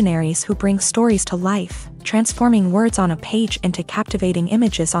the visionaries who bring stories to life, transforming words on a page into captivating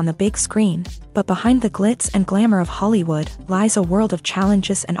images on the big screen. But behind the glitz and glamour of Hollywood lies a world of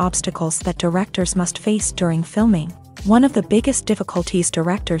challenges and obstacles that directors must face during filming. One of the biggest difficulties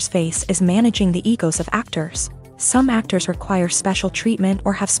directors face is managing the egos of actors. Some actors require special treatment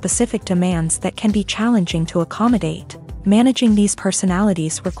or have specific demands that can be challenging to accommodate. Managing these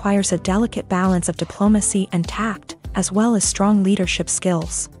personalities requires a delicate balance of diplomacy and tact, as well as strong leadership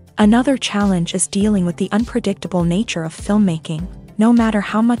skills. Another challenge is dealing with the unpredictable nature of filmmaking. No matter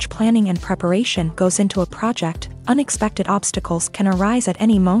how much planning and preparation goes into a project, unexpected obstacles can arise at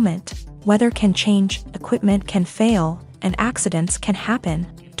any moment. Weather can change, equipment can fail, and accidents can happen.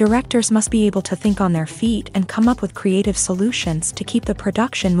 Directors must be able to think on their feet and come up with creative solutions to keep the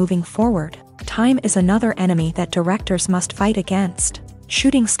production moving forward. Time is another enemy that directors must fight against.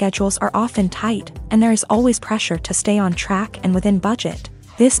 Shooting schedules are often tight, and there is always pressure to stay on track and within budget.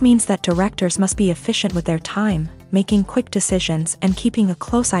 This means that directors must be efficient with their time, making quick decisions and keeping a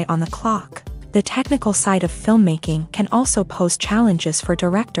close eye on the clock. The technical side of filmmaking can also pose challenges for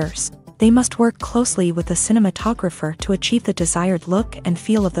directors. They must work closely with the cinematographer to achieve the desired look and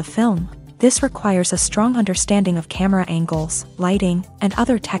feel of the film. This requires a strong understanding of camera angles, lighting, and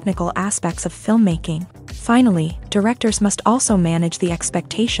other technical aspects of filmmaking. Finally, directors must also manage the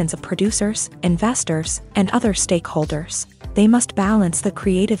expectations of producers, investors, and other stakeholders. They must balance the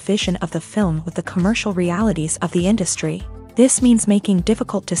creative vision of the film with the commercial realities of the industry. This means making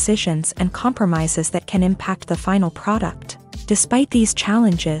difficult decisions and compromises that can impact the final product. Despite these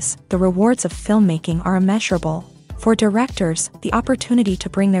challenges, the rewards of filmmaking are immeasurable. For directors, the opportunity to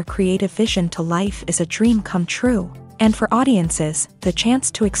bring their creative vision to life is a dream come true. And for audiences, the chance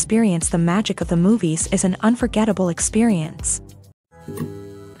to experience the magic of the movies is an unforgettable experience.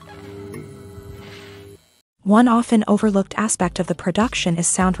 One often overlooked aspect of the production is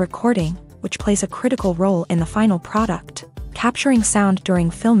sound recording, which plays a critical role in the final product. Capturing sound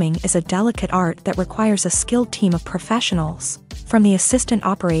during filming is a delicate art that requires a skilled team of professionals. From the assistant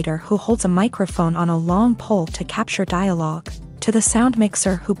operator who holds a microphone on a long pole to capture dialogue, to the sound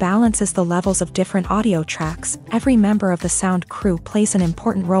mixer who balances the levels of different audio tracks, every member of the sound crew plays an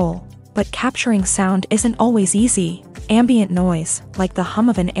important role. But capturing sound isn't always easy. Ambient noise, like the hum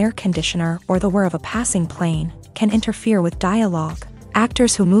of an air conditioner or the whir of a passing plane, can interfere with dialogue.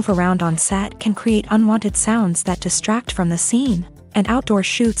 Actors who move around on set can create unwanted sounds that distract from the scene. And outdoor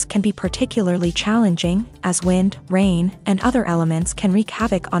shoots can be particularly challenging, as wind, rain, and other elements can wreak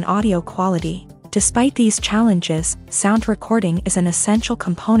havoc on audio quality. Despite these challenges, sound recording is an essential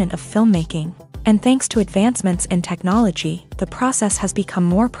component of filmmaking. And thanks to advancements in technology, the process has become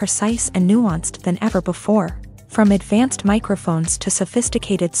more precise and nuanced than ever before. From advanced microphones to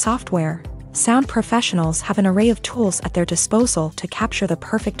sophisticated software, sound professionals have an array of tools at their disposal to capture the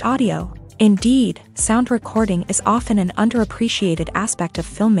perfect audio. Indeed, sound recording is often an underappreciated aspect of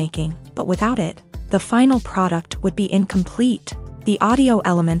filmmaking, but without it, the final product would be incomplete. The audio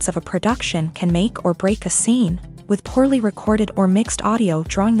elements of a production can make or break a scene, with poorly recorded or mixed audio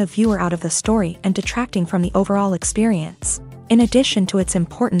drawing the viewer out of the story and detracting from the overall experience. In addition to its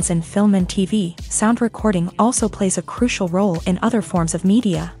importance in film and TV, sound recording also plays a crucial role in other forms of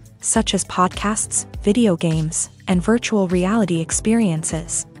media, such as podcasts, video games, and virtual reality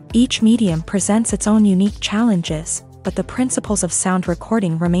experiences. Each medium presents its own unique challenges, but the principles of sound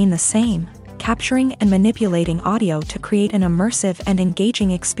recording remain the same, capturing and manipulating audio to create an immersive and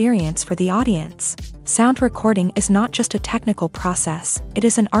engaging experience for the audience. Sound recording is not just a technical process, it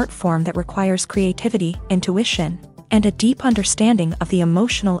is an art form that requires creativity, intuition, and a deep understanding of the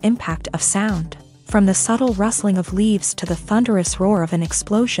emotional impact of sound. From the subtle rustling of leaves to the thunderous roar of an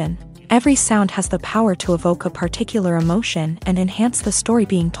explosion, every sound has the power to evoke a particular emotion and enhance the story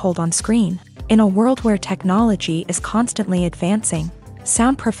being told on screen. In a world where technology is constantly advancing,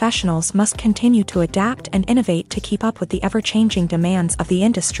 sound professionals must continue to adapt and innovate to keep up with the ever-changing demands of the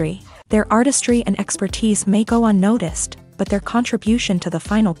industry. Their artistry and expertise may go unnoticed, but their contribution to the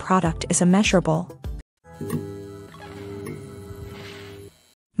final product is immeasurable.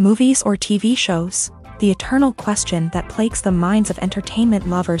 Movies or TV shows? The eternal question that plagues the minds of entertainment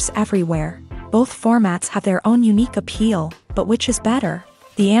lovers everywhere. Both formats have their own unique appeal, but which is better?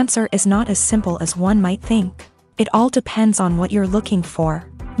 The answer is not as simple as one might think. It all depends on what you're looking for.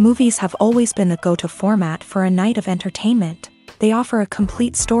 Movies have always been the go-to format for a night of entertainment. They offer a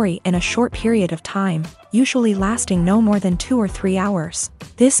complete story in a short period of time, usually lasting no more than 2 or 3 hours.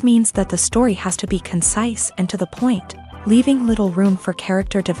 This means that the story has to be concise and to the point, leaving little room for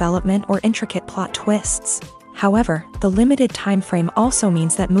character development or intricate plot twists. However, the limited time frame also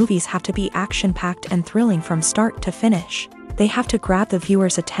means that movies have to be action-packed and thrilling from start to finish. They have to grab the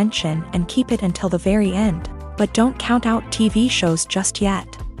viewer's attention and keep it until the very end. But don't count out TV shows just yet.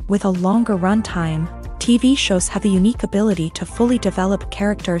 With a longer runtime, TV shows have the unique ability to fully develop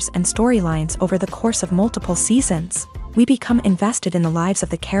characters and storylines over the course of multiple seasons. We become invested in the lives of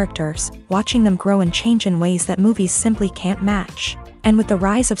the characters, watching them grow and change in ways that movies simply can't match. And with the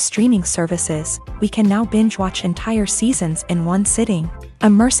rise of streaming services, we can now binge-watch entire seasons in one sitting,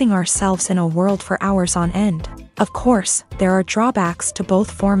 immersing ourselves in a world for hours on end. Of course, there are drawbacks to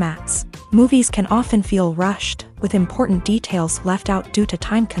both formats. Movies can often feel rushed, with important details left out due to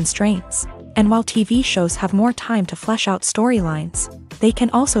time constraints. And while TV shows have more time to flesh out storylines, they can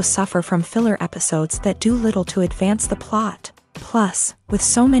also suffer from filler episodes that do little to advance the plot. Plus, with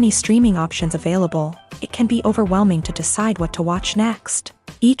so many streaming options available, it can be overwhelming to decide what to watch next.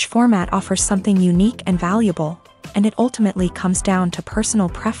 Each format offers something unique and valuable, and it ultimately comes down to personal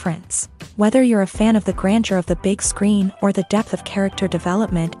preference. Whether you're a fan of the grandeur of the big screen or the depth of character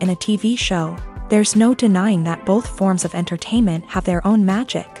development in a TV show, there's no denying that both forms of entertainment have their own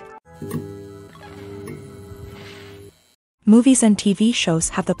magic. Movies and TV shows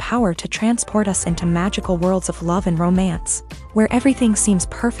have the power to transport us into magical worlds of love and romance, where everything seems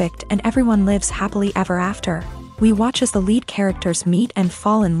perfect and everyone lives happily ever after. We watch as the lead characters meet and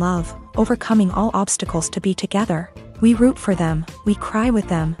fall in love, overcoming all obstacles to be together. We root for them, we cry with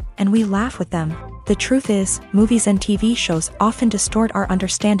them, and we laugh with them. The truth is, movies and TV shows often distort our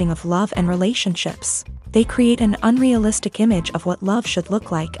understanding of love and relationships. They create an unrealistic image of what love should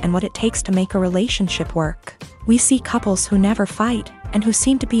look like and what it takes to make a relationship work. We see couples who never fight, and who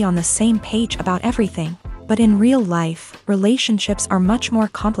seem to be on the same page about everything. But in real life, relationships are much more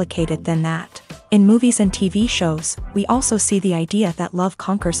complicated than that. In movies and TV shows, we also see the idea that love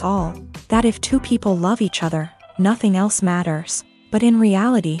conquers all. That if two people love each other, nothing else matters. But in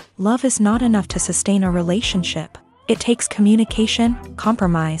reality, love is not enough to sustain a relationship. It takes communication,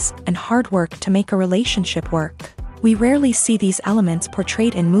 compromise, and hard work to make a relationship work. We rarely see these elements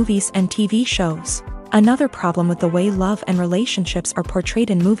portrayed in movies and TV shows. Another problem with the way love and relationships are portrayed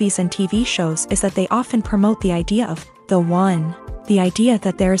in movies and TV shows is that they often promote the idea of the one. The idea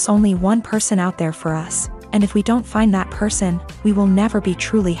that there is only one person out there for us, and if we don't find that person, we will never be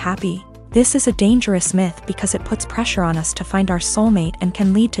truly happy. This is a dangerous myth because it puts pressure on us to find our soulmate and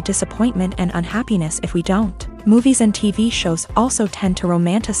can lead to disappointment and unhappiness if we don't. Movies and TV shows also tend to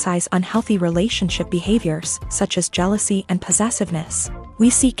romanticize unhealthy relationship behaviors, such as jealousy and possessiveness. We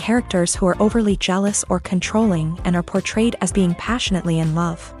see characters who are overly jealous or controlling and are portrayed as being passionately in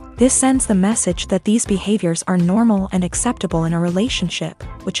love. This sends the message that these behaviors are normal and acceptable in a relationship,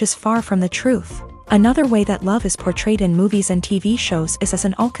 which is far from the truth. Another way that love is portrayed in movies and TV shows is as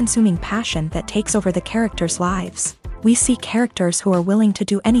an all-consuming passion that takes over the characters' lives. We see characters who are willing to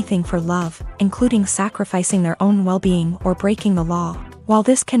do anything for love, including sacrificing their own well-being or breaking the law. While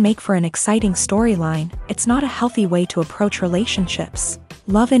this can make for an exciting storyline, it's not a healthy way to approach relationships.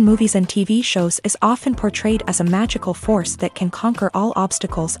 Love in movies and TV shows is often portrayed as a magical force that can conquer all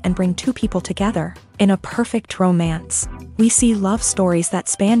obstacles and bring two people together. In a perfect romance, we see love stories that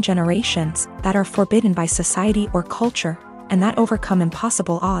span generations, that are forbidden by society or culture, and that overcome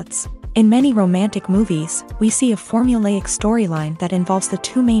impossible odds. In many romantic movies, we see a formulaic storyline that involves the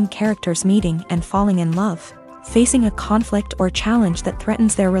two main characters meeting and falling in love, facing a conflict or challenge that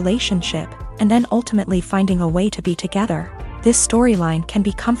threatens their relationship, and then ultimately finding a way to be together. This storyline can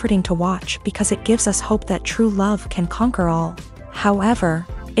be comforting to watch because it gives us hope that true love can conquer all. However,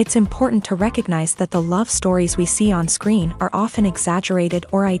 it's important to recognize that the love stories we see on screen are often exaggerated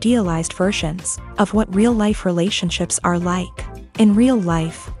or idealized versions of what real-life relationships are like. In real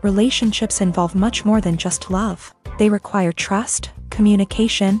life, relationships involve much more than just love. They require trust,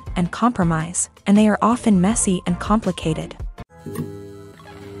 communication, and compromise, and they are often messy and complicated.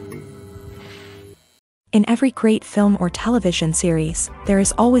 In every great film or television series, there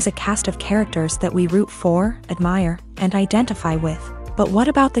is always a cast of characters that we root for, admire, and identify with. But what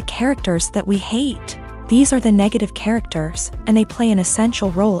about the characters that we hate? These are the negative characters, and they play an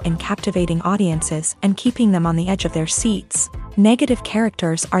essential role in captivating audiences and keeping them on the edge of their seats. Negative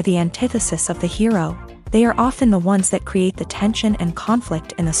characters are the antithesis of the hero. They are often the ones that create the tension and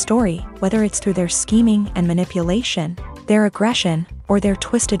conflict in the story, whether it's through their scheming and manipulation, their aggression, or their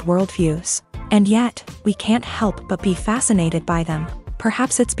twisted worldviews. And yet, we can't help but be fascinated by them.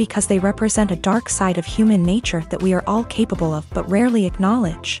 Perhaps it's because they represent a dark side of human nature that we are all capable of but rarely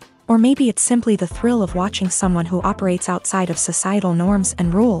acknowledge. Or maybe it's simply the thrill of watching someone who operates outside of societal norms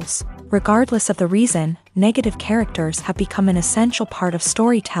and rules. Regardless of the reason, negative characters have become an essential part of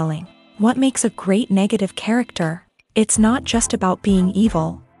storytelling. What makes a great negative character? It's not just about being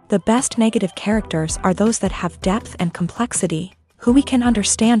evil. The best negative characters are those that have depth and complexity, who we can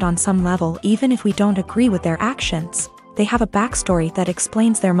understand on some level even if we don't agree with their actions. They have a backstory that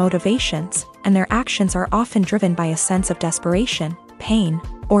explains their motivations, and their actions are often driven by a sense of desperation, pain,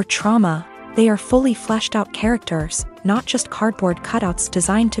 or trauma. They are fully fleshed out characters, not just cardboard cutouts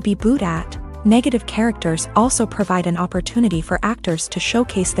designed to be booed at. Negative characters also provide an opportunity for actors to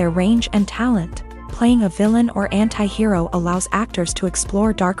showcase their range and talent. Playing a villain or anti-hero allows actors to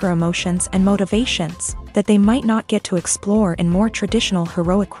explore darker emotions and motivations that they might not get to explore in more traditional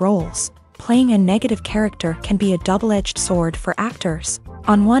heroic roles. Playing a negative character can be a double-edged sword for actors.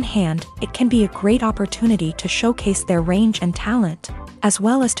 On one hand, it can be a great opportunity to showcase their range and talent, as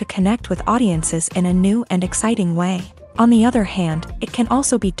well as to connect with audiences in a new and exciting way. On the other hand, it can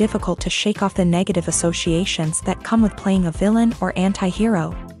also be difficult to shake off the negative associations that come with playing a villain or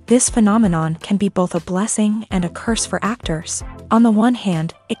anti-hero. This phenomenon can be both a blessing and a curse for actors. On the one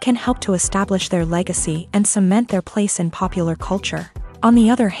hand, it can help to establish their legacy and cement their place in popular culture. On the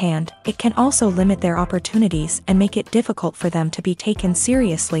other hand, it can also limit their opportunities and make it difficult for them to be taken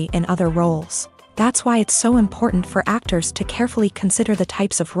seriously in other roles. That's why it's so important for actors to carefully consider the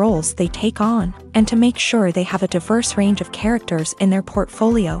types of roles they take on, and to make sure they have a diverse range of characters in their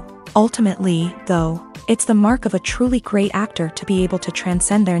portfolio. Ultimately, though, it's the mark of a truly great actor to be able to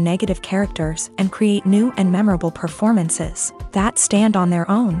transcend their negative characters and create new and memorable performances that stand on their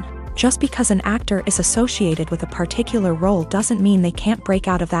own. Just because an actor is associated with a particular role doesn't mean they can't break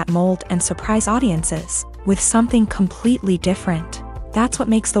out of that mold and surprise audiences with something completely different. That's what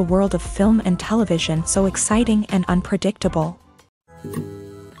makes the world of film and television so exciting and unpredictable.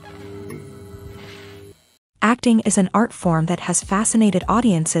 Acting is an art form that has fascinated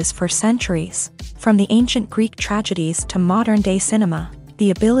audiences for centuries. From the ancient Greek tragedies to modern-day cinema, the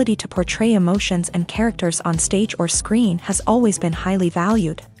ability to portray emotions and characters on stage or screen has always been highly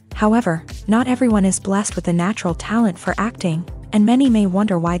valued. However, not everyone is blessed with the natural talent for acting, and many may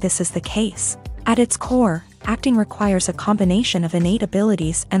wonder why this is the case. At its core, acting requires a combination of innate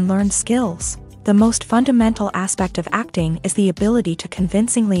abilities and learned skills. The most fundamental aspect of acting is the ability to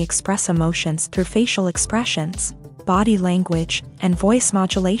convincingly express emotions through facial expressions, body language, and voice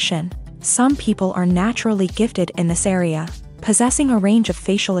modulation. Some people are naturally gifted in this area, possessing a range of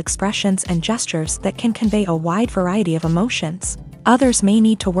facial expressions and gestures that can convey a wide variety of emotions. Others may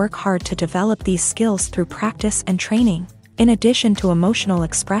need to work hard to develop these skills through practice and training. In addition to emotional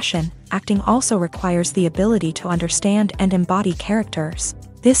expression, acting also requires the ability to understand and embody characters.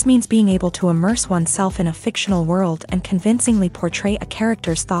 This means being able to immerse oneself in a fictional world and convincingly portray a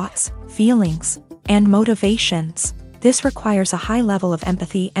character's thoughts, feelings, and motivations. This requires a high level of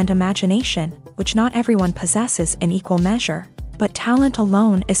empathy and imagination, which not everyone possesses in equal measure. But talent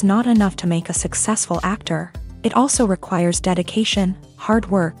alone is not enough to make a successful actor. It also requires dedication,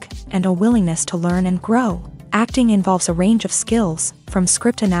 hard work, and a willingness to learn and grow. Acting involves a range of skills, from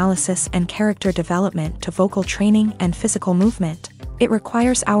script analysis and character development to vocal training and physical movement. It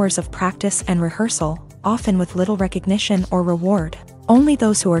requires hours of practice and rehearsal, often with little recognition or reward. Only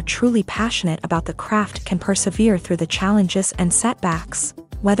those who are truly passionate about the craft can persevere through the challenges and setbacks.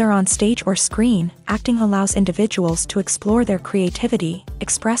 Whether on stage or screen, acting allows individuals to explore their creativity,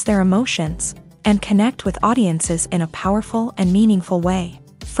 express their emotions, and connect with audiences in a powerful and meaningful way.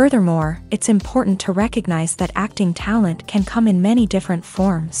 Furthermore, it's important to recognize that acting talent can come in many different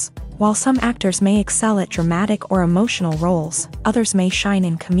forms. While some actors may excel at dramatic or emotional roles, others may shine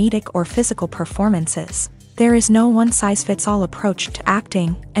in comedic or physical performances. There is no one-size-fits-all approach to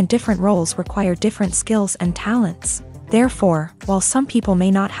acting, and different roles require different skills and talents. Therefore, while some people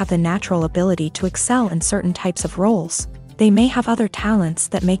may not have the natural ability to excel in certain types of roles, they may have other talents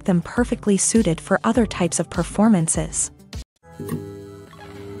that make them perfectly suited for other types of performances.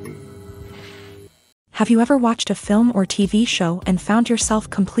 Have you ever watched a film or TV show and found yourself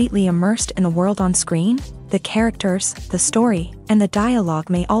completely immersed in the world on screen? The characters, the story, and the dialogue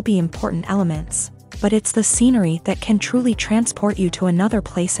may all be important elements, but it's the scenery that can truly transport you to another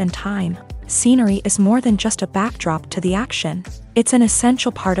place and time. Scenery is more than just a backdrop to the action. It's an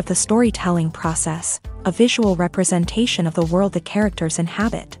essential part of the storytelling process, a visual representation of the world the characters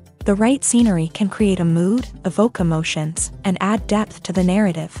inhabit. The right scenery can create a mood, evoke emotions, and add depth to the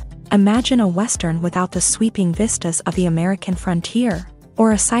narrative. Imagine a Western without the sweeping vistas of the American frontier,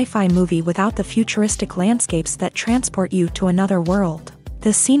 or a sci-fi movie without the futuristic landscapes that transport you to another world.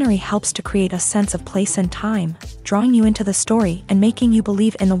 The scenery helps to create a sense of place and time, drawing you into the story and making you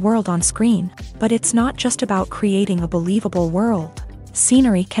believe in the world on screen. But it's not just about creating a believable world.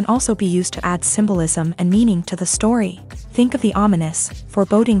 Scenery can also be used to add symbolism and meaning to the story. Think of the ominous,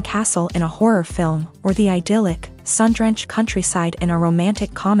 foreboding castle in a horror film, or the idyllic, sun-drenched countryside in a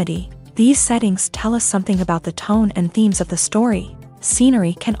romantic comedy. These settings tell us something about the tone and themes of the story.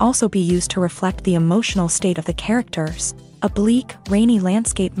 Scenery can also be used to reflect the emotional state of the characters. A bleak, rainy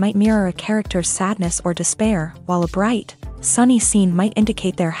landscape might mirror a character's sadness or despair, while a bright, sunny scene might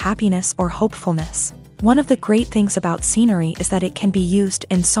indicate their happiness or hopefulness. One of the great things about scenery is that it can be used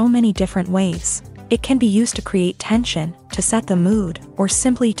in so many different ways. It can be used to create tension, to set the mood, or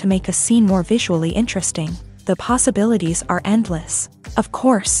simply to make a scene more visually interesting. The possibilities are endless. Of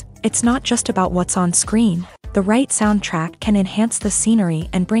course, it's not just about what's on screen. The right soundtrack can enhance the scenery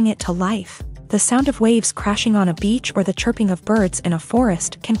and bring it to life. The sound of waves crashing on a beach or the chirping of birds in a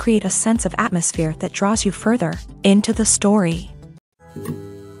forest can create a sense of atmosphere that draws you further into the story.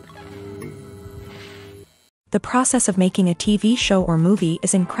 The process of making a TV show or movie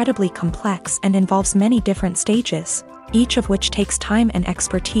is incredibly complex and involves many different stages, each of which takes time and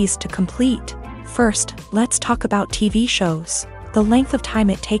expertise to complete. First, let's talk about TV shows. The length of time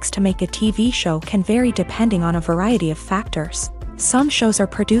it takes to make a TV show can vary depending on a variety of factors. Some shows are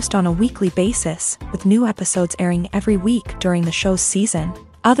produced on a weekly basis, with new episodes airing every week during the show's season.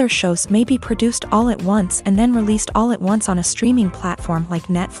 Other shows may be produced all at once and then released all at once on a streaming platform like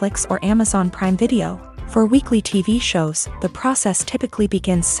Netflix or Amazon Prime Video. For weekly TV shows, the process typically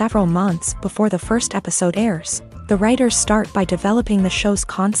begins several months before the first episode airs. The writers start by developing the show's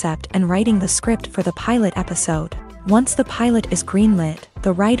concept and writing the script for the pilot episode. Once the pilot is greenlit,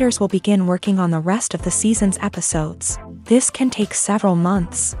 the writers will begin working on the rest of the season's episodes. This can take several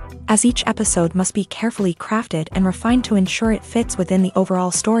months, as each episode must be carefully crafted and refined to ensure it fits within the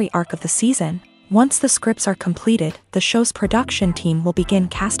overall story arc of the season. Once the scripts are completed, the show's production team will begin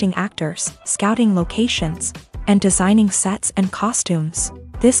casting actors, scouting locations, and designing sets and costumes.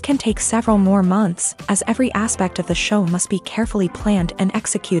 This can take several more months, as every aspect of the show must be carefully planned and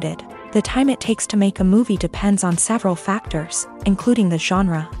executed. The time it takes to make a movie depends on several factors, including the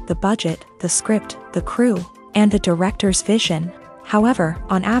genre, the budget, the script, the crew, and the director's vision. However,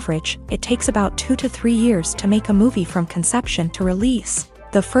 on average, it takes about 2 to 3 years to make a movie from conception to release.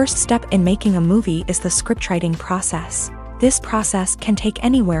 The first step in making a movie is the scriptwriting process. This process can take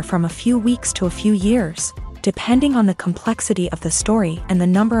anywhere from a few weeks to a few years, depending on the complexity of the story and the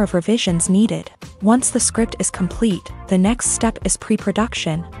number of revisions needed. Once the script is complete, the next step is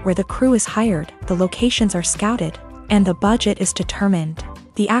pre-production, where the crew is hired, the locations are scouted, and the budget is determined.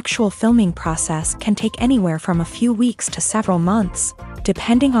 The actual filming process can take anywhere from a few weeks to several months,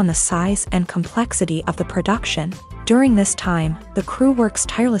 depending on the size and complexity of the production. During this time, the crew works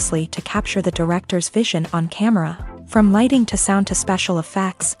tirelessly to capture the director's vision on camera. From lighting to sound to special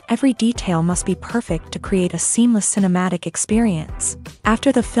effects, every detail must be perfect to create a seamless cinematic experience.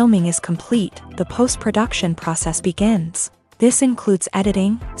 After the filming is complete, the post-production process begins. This includes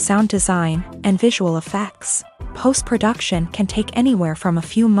editing, sound design, and visual effects. Post-production can take anywhere from a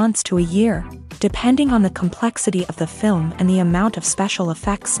few months to a year, depending on the complexity of the film and the amount of special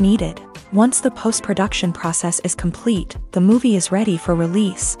effects needed. Once the post-production process is complete, the movie is ready for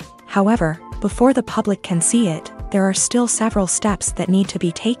release. However, before the public can see it, there are still several steps that need to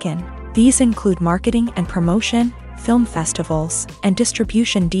be taken. These include marketing and promotion, film festivals, and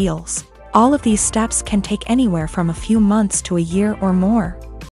distribution deals. All of these steps can take anywhere from a few months to a year or more.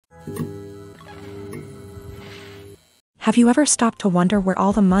 Have you ever stopped to wonder where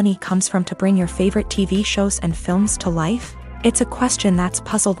all the money comes from to bring your favorite TV shows and films to life? It's a question that's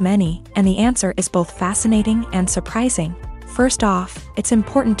puzzled many, and the answer is both fascinating and surprising. First off, it's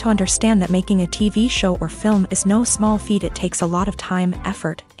important to understand that making a TV show or film is no small feat. It takes a lot of time,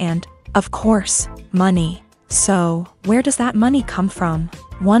 effort, and, of course, money. So, where does that money come from?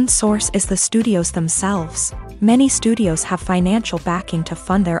 One source is the studios themselves. Many studios have financial backing to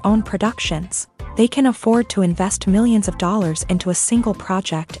fund their own productions. They can afford to invest millions of dollars into a single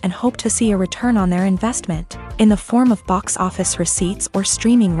project and hope to see a return on their investment, in the form of box office receipts or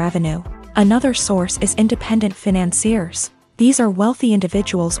streaming revenue. Another source is independent financiers. These are wealthy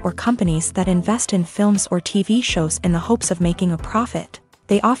individuals or companies that invest in films or TV shows in the hopes of making a profit.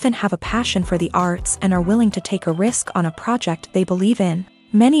 They often have a passion for the arts and are willing to take a risk on a project they believe in.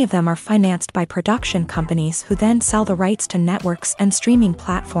 Many of them are financed by production companies who then sell the rights to networks and streaming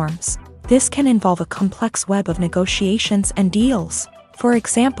platforms. This can involve a complex web of negotiations and deals. For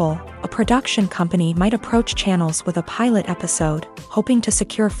example, a production company might approach channels with a pilot episode, hoping to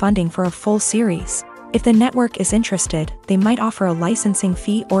secure funding for a full series. If the network is interested, they might offer a licensing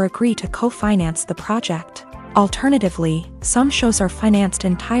fee or agree to co-finance the project. Alternatively, some shows are financed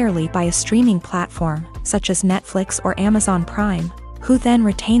entirely by a streaming platform, such as Netflix or Amazon Prime, who then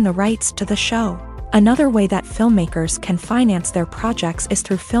retain the rights to the show. Another way that filmmakers can finance their projects is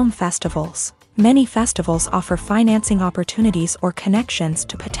through film festivals. Many festivals offer financing opportunities or connections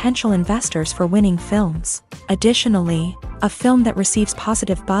to potential investors for winning films. Additionally, a film that receives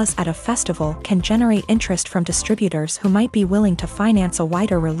positive buzz at a festival can generate interest from distributors who might be willing to finance a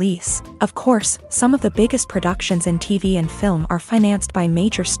wider release. Of course, some of the biggest productions in TV and film are financed by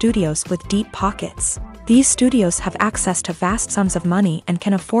major studios with deep pockets. These studios have access to vast sums of money and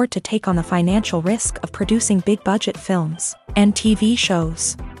can afford to take on the financial risk of producing big-budget films and TV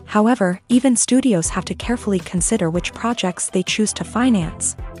shows. However, even studios have to carefully consider which projects they choose to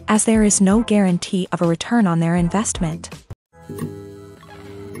finance, as there is no guarantee of a return on their investment.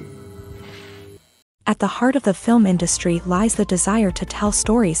 At the heart of the film industry lies the desire to tell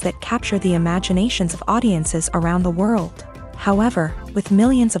stories that capture the imaginations of audiences around the world. However, with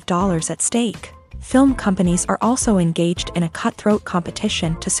millions of dollars at stake, film companies are also engaged in a cutthroat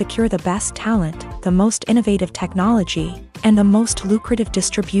competition to secure the best talent, the most innovative technology, and the most lucrative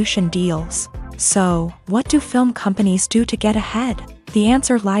distribution deals. So, what do film companies do to get ahead? The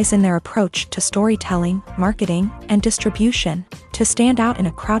answer lies in their approach to storytelling, marketing, and distribution. To stand out in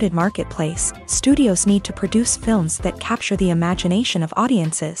a crowded marketplace, studios need to produce films that capture the imagination of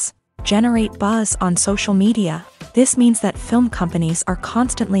audiences, generate buzz on social media. This means that film companies are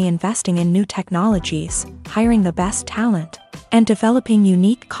constantly investing in new technologies, hiring the best talent, and developing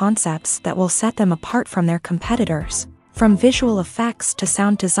unique concepts that will set them apart from their competitors. From visual effects to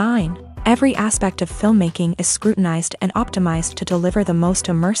sound design, every aspect of filmmaking is scrutinized and optimized to deliver the most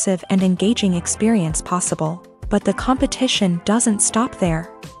immersive and engaging experience possible. But the competition doesn't stop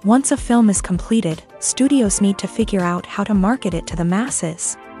there. Once a film is completed, studios need to figure out how to market it to the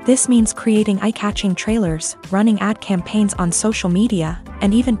masses. This means creating eye-catching trailers, running ad campaigns on social media,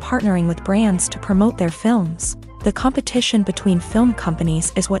 and even partnering with brands to promote their films. The competition between film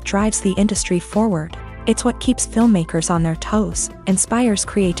companies is what drives the industry forward. It's what keeps filmmakers on their toes, inspires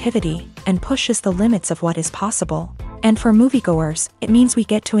creativity, and pushes the limits of what is possible. And for moviegoers, it means we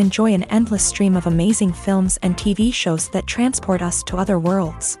get to enjoy an endless stream of amazing films and TV shows that transport us to other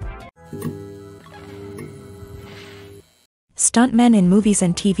worlds. Stuntmen in movies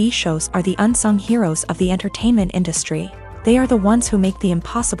and TV shows are the unsung heroes of the entertainment industry. They are the ones who make the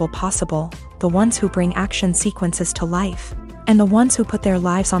impossible possible, the ones who bring action sequences to life, and the ones who put their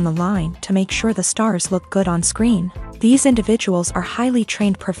lives on the line to make sure the stars look good on screen. These individuals are highly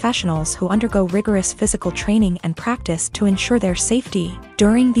trained professionals who undergo rigorous physical training and practice to ensure their safety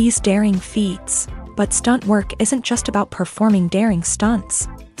during these daring feats. But stunt work isn't just about performing daring stunts.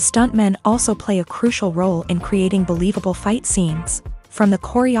 Stuntmen also play a crucial role in creating believable fight scenes. From the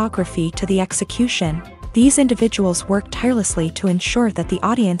choreography to the execution, these individuals work tirelessly to ensure that the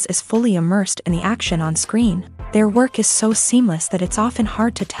audience is fully immersed in the action on screen. Their work is so seamless that it's often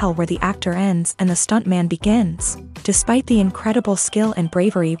hard to tell where the actor ends and the stuntman begins. Despite the incredible skill and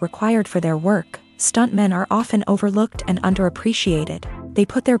bravery required for their work, stuntmen are often overlooked and underappreciated. They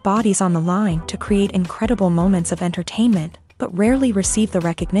put their bodies on the line to create incredible moments of entertainment, but rarely receive the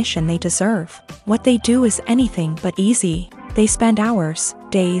recognition they deserve. What they do is anything but easy. They spend hours,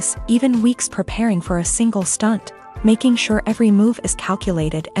 days, even weeks preparing for a single stunt, making sure every move is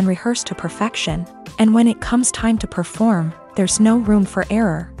calculated and rehearsed to perfection. And when it comes time to perform, there's no room for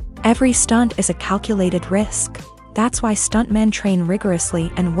error. Every stunt is a calculated risk. That's why stuntmen train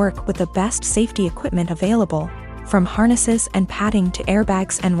rigorously and work with the best safety equipment available, from harnesses and padding to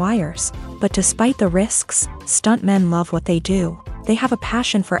airbags and wires. But despite the risks, stuntmen love what they do. They have a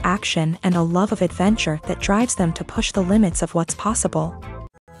passion for action and a love of adventure that drives them to push the limits of what's possible.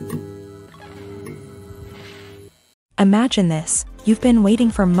 Imagine this: you've been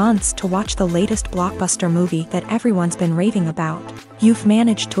waiting for months to watch the latest blockbuster movie that everyone's been raving about. You've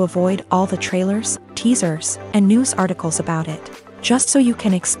managed to avoid all the trailers, teasers, and news articles about it, just so you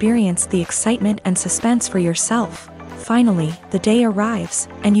can experience the excitement and suspense for yourself. Finally, the day arrives,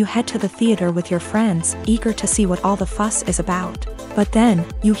 and you head to the theater with your friends, eager to see what all the fuss is about. But then,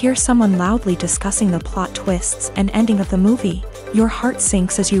 you hear someone loudly discussing the plot twists and ending of the movie. Your heart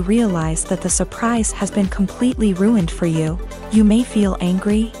sinks as you realize that the surprise has been completely ruined for you. You may feel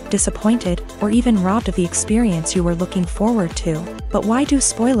angry, disappointed, or even robbed of the experience you were looking forward to. But why do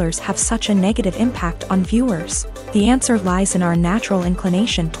spoilers have such a negative impact on viewers? The answer lies in our natural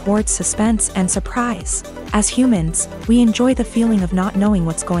inclination towards suspense and surprise. As humans, we enjoy the feeling of not knowing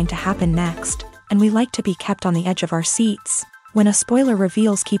what's going to happen next, and we like to be kept on the edge of our seats. When a spoiler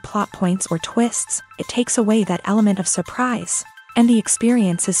reveals key plot points or twists, it takes away that element of surprise, and the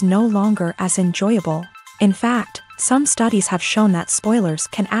experience is no longer as enjoyable. In fact, some studies have shown that spoilers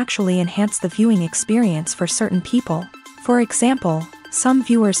can actually enhance the viewing experience for certain people. For example, some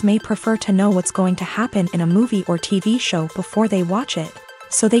viewers may prefer to know what's going to happen in a movie or TV show before they watch it,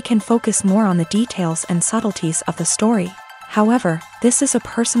 so they can focus more on the details and subtleties of the story. However, this is a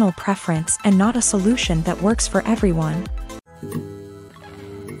personal preference and not a solution that works for everyone.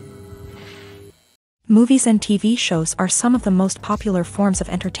 Movies and TV shows are some of the most popular forms of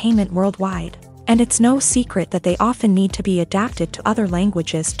entertainment worldwide, and it's no secret that they often need to be adapted to other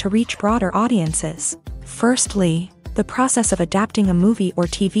languages to reach broader audiences. Firstly, the process of adapting a movie or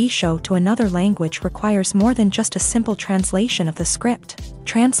TV show to another language requires more than just a simple translation of the script.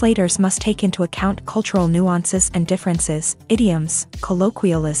 Translators must take into account cultural nuances and differences, idioms,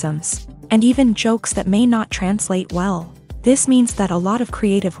 colloquialisms, and even jokes that may not translate well. This means that a lot of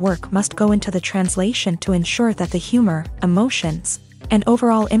creative work must go into the translation to ensure that the humor, emotions, and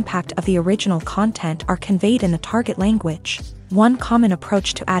overall impact of the original content are conveyed in the target language. One common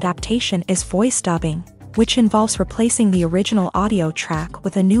approach to adaptation is voice dubbing, which involves replacing the original audio track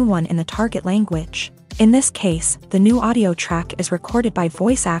with a new one in the target language. In this case, the new audio track is recorded by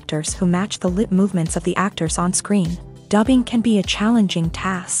voice actors who match the lip movements of the actors on screen. Dubbing can be a challenging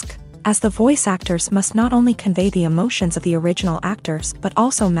task, as the voice actors must not only convey the emotions of the original actors but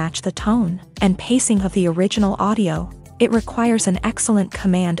also match the tone and pacing of the original audio. It requires an excellent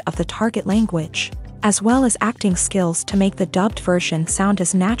command of the target language, as well as acting skills to make the dubbed version sound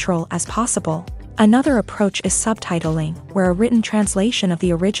as natural as possible. Another approach is subtitling, where a written translation of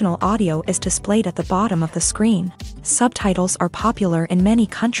the original audio is displayed at the bottom of the screen. Subtitles are popular in many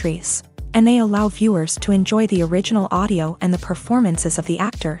countries, and they allow viewers to enjoy the original audio and the performances of the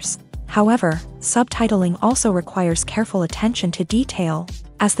actors. However, subtitling also requires careful attention to detail,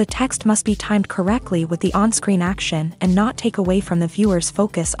 as the text must be timed correctly with the on-screen action and not take away from the viewer's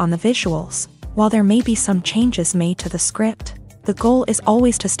focus on the visuals. While there may be some changes made to the script, the goal is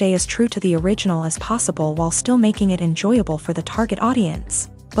always to stay as true to the original as possible while still making it enjoyable for the target audience.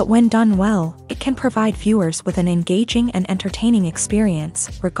 But when done well, it can provide viewers with an engaging and entertaining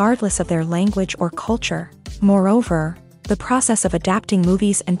experience, regardless of their language or culture. Moreover, the process of adapting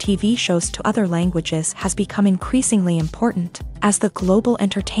movies and TV shows to other languages has become increasingly important, as the global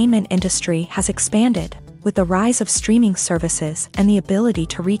entertainment industry has expanded, with the rise of streaming services and the ability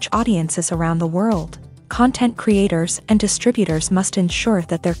to reach audiences around the world. Content creators and distributors must ensure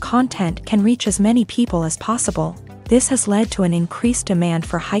that their content can reach as many people as possible. This has led to an increased demand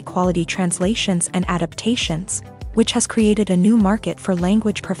for high-quality translations and adaptations, which has created a new market for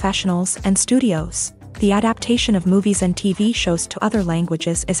language professionals and studios. The adaptation of movies and TV shows to other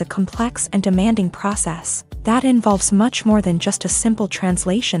languages is a complex and demanding process that involves much more than just a simple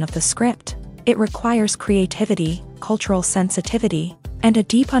translation of the script. It requires creativity, cultural sensitivity, and a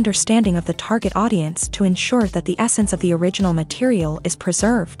deep understanding of the target audience to ensure that the essence of the original material is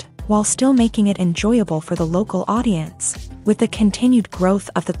preserved, while still making it enjoyable for the local audience. With the continued growth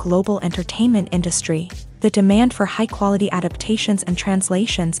of the global entertainment industry, the demand for high-quality adaptations and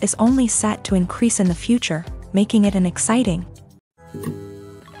translations is only set to increase in the future, making it an exciting.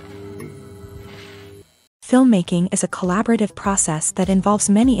 Filmmaking is a collaborative process that involves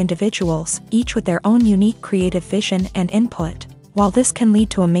many individuals, each with their own unique creative vision and input. While this can lead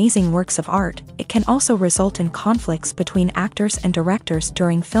to amazing works of art, it can also result in conflicts between actors and directors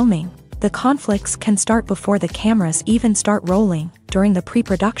during filming. The conflicts can start before the cameras even start rolling, during the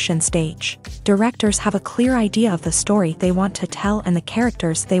pre-production stage. Directors have a clear idea of the story they want to tell and the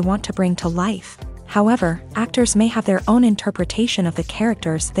characters they want to bring to life. However, actors may have their own interpretation of the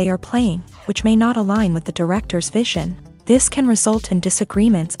characters they are playing, which may not align with the director's vision. This can result in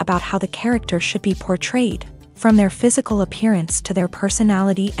disagreements about how the character should be portrayed, from their physical appearance to their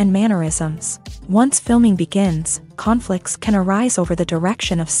personality and mannerisms. Once filming begins, conflicts can arise over the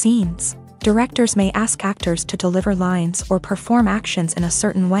direction of scenes. Directors may ask actors to deliver lines or perform actions in a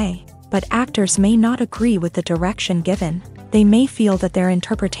certain way, but actors may not agree with the direction given. They may feel that their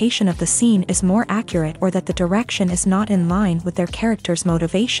interpretation of the scene is more accurate or that the direction is not in line with their character's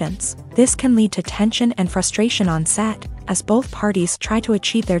motivations. This can lead to tension and frustration on set, as both parties try to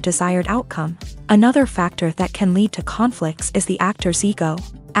achieve their desired outcome. Another factor that can lead to conflicts is the actor's ego.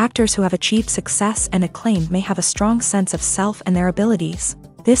 Actors who have achieved success and acclaim may have a strong sense of self and their abilities.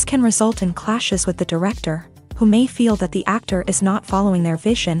 This can result in clashes with the director, who may feel that the actor is not following their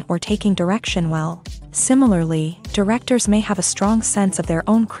vision or taking direction well. Similarly, directors may have a strong sense of their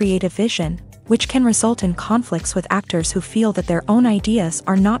own creative vision, which can result in conflicts with actors who feel that their own ideas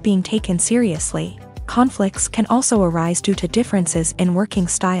are not being taken seriously. Conflicts can also arise due to differences in working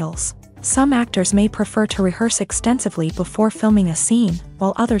styles. Some actors may prefer to rehearse extensively before filming a scene,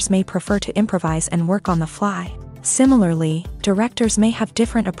 while others may prefer to improvise and work on the fly. Similarly, directors may have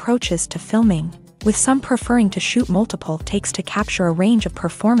different approaches to filming, with some preferring to shoot multiple takes to capture a range of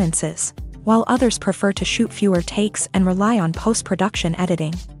performances, while others prefer to shoot fewer takes and rely on post-production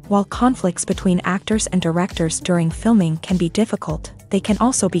editing. While conflicts between actors and directors during filming can be difficult, they can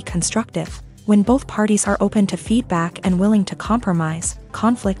also be constructive. When both parties are open to feedback and willing to compromise,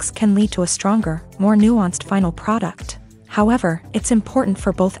 conflicts can lead to a stronger, more nuanced final product. However, it's important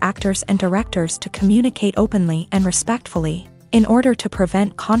for both actors and directors to communicate openly and respectfully, in order to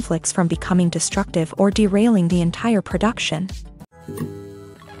prevent conflicts from becoming destructive or derailing the entire production.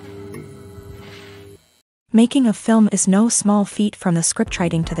 Making a film is no small feat. From the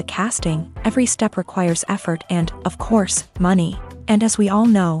scriptwriting to the casting, every step requires effort and, of course, money. And as we all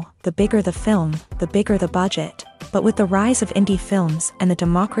know, the bigger the film, the bigger the budget. But with the rise of indie films and the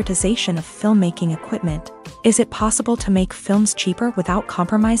democratization of filmmaking equipment, is it possible to make films cheaper without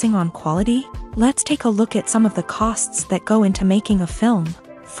compromising on quality? Let's take a look at some of the costs that go into making a film.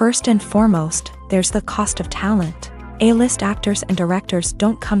 First and foremost, there's the cost of talent. A-list actors and directors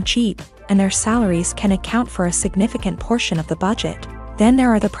don't come cheap, and their salaries can account for a significant portion of the budget. Then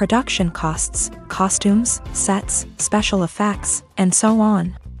there are the production costs, costumes, sets, special effects, and so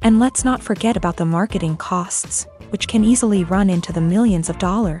on. And let's not forget about the marketing costs, which can easily run into the millions of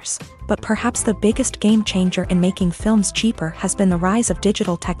dollars. But perhaps the biggest game changer in making films cheaper has been the rise of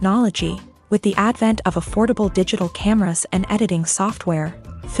digital technology. With the advent of affordable digital cameras and editing software,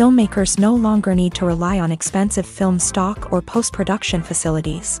 filmmakers no longer need to rely on expensive film stock or post-production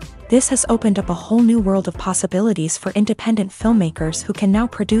facilities. This has opened up a whole new world of possibilities for independent filmmakers who can now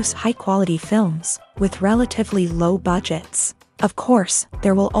produce high-quality films with relatively low budgets. Of course,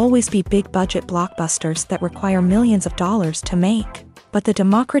 there will always be big-budget blockbusters that require millions of dollars to make. But the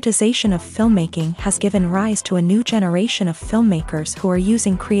democratization of filmmaking has given rise to a new generation of filmmakers who are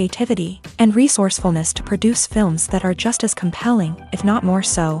using creativity and resourcefulness to produce films that are just as compelling, if not more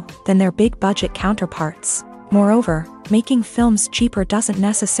so, than their big-budget counterparts. Moreover, making films cheaper doesn't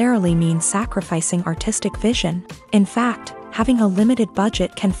necessarily mean sacrificing artistic vision. In fact, having a limited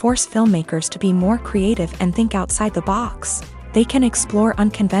budget can force filmmakers to be more creative and think outside the box. They can explore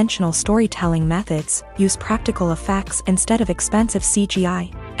unconventional storytelling methods, use practical effects instead of expensive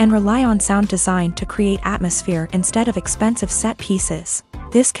CGI, and rely on sound design to create atmosphere instead of expensive set pieces.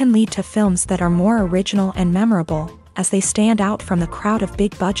 This can lead to films that are more original and memorable, as they stand out from the crowd of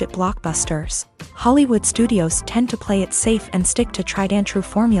big-budget blockbusters. Hollywood studios tend to play it safe and stick to tried-and-true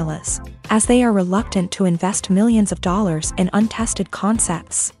formulas, as they are reluctant to invest millions of dollars in untested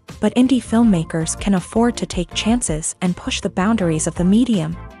concepts. But indie filmmakers can afford to take chances and push the boundaries of the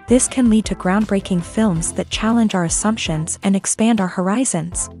medium. This can lead to groundbreaking films that challenge our assumptions and expand our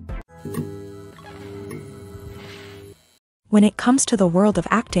horizons. When it comes to the world of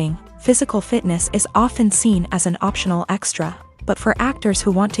acting, physical fitness is often seen as an optional extra. But for actors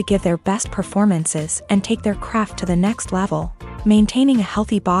who want to give their best performances and take their craft to the next level, maintaining a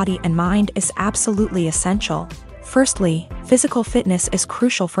healthy body and mind is absolutely essential. Firstly, physical fitness is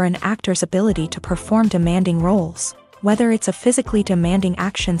crucial for an actor's ability to perform demanding roles. Whether it's a physically demanding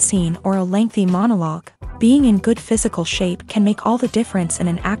action scene or a lengthy monologue, being in good physical shape can make all the difference in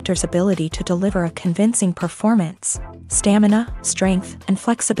an actor's ability to deliver a convincing performance. Stamina, strength, and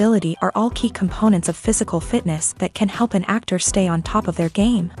flexibility are all key components of physical fitness that can help an actor stay on top of their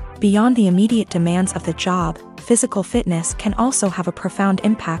game. Beyond the immediate demands of the job, physical fitness can also have a profound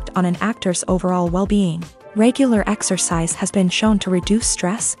impact on an actor's overall well-being. Regular exercise has been shown to reduce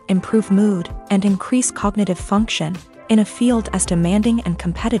stress, improve mood, and increase cognitive function. In a field as demanding and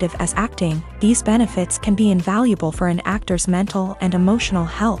competitive as acting, these benefits can be invaluable for an actor's mental and emotional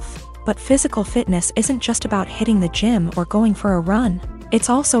health. But physical fitness isn't just about hitting the gym or going for a run. It's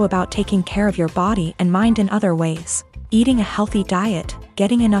also about taking care of your body and mind in other ways. Eating a healthy diet,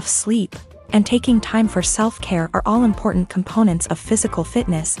 getting enough sleep, and taking time for self-care are all important components of physical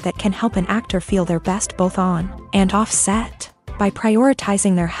fitness that can help an actor feel their best both on and off set. By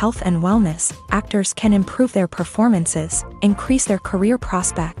prioritizing their health and wellness, actors can improve their performances, increase their career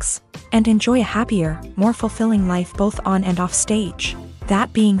prospects, and enjoy a happier, more fulfilling life both on and off stage.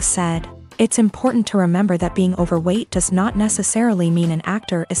 That being said, it's important to remember that being overweight does not necessarily mean an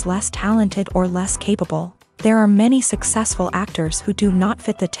actor is less talented or less capable. There are many successful actors who do not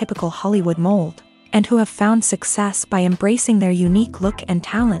fit the typical Hollywood mold, and who have found success by embracing their unique look and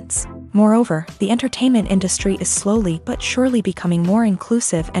talents. Moreover, the entertainment industry is slowly but surely becoming more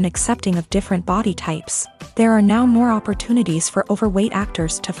inclusive and accepting of different body types. There are now more opportunities for overweight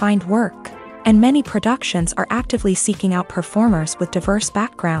actors to find work, and many productions are actively seeking out performers with diverse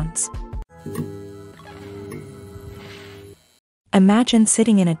backgrounds. Imagine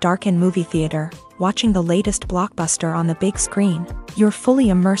sitting in a darkened movie theater, watching the latest blockbuster on the big screen. You're fully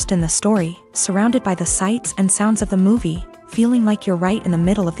immersed in the story, surrounded by the sights and sounds of the movie, feeling like you're right in the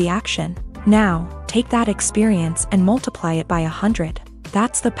middle of the action. Now, take that experience and multiply it by 100.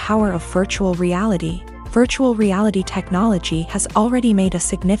 That's the power of virtual reality. Virtual reality technology has already made a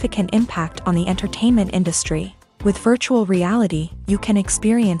significant impact on the entertainment industry. With virtual reality, you can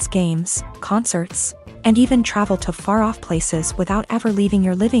experience games, concerts, and even travel to far-off places without ever leaving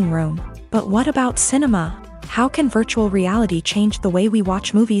your living room. But what about cinema? How can virtual reality change the way we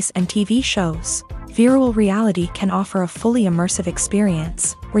watch movies and TV shows? Virtual reality can offer a fully immersive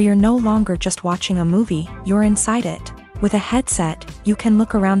experience, where you're no longer just watching a movie, you're inside it. With a headset, you can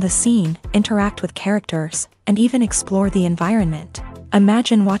look around the scene, interact with characters, and even explore the environment.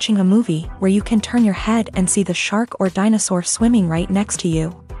 Imagine watching a movie where you can turn your head and see the shark or dinosaur swimming right next to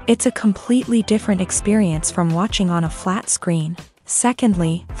you. It's a completely different experience from watching on a flat screen.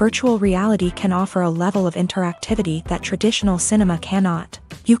 Secondly, virtual reality can offer a level of interactivity that traditional cinema cannot.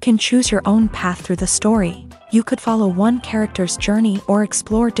 You can choose your own path through the story. You could follow one character's journey or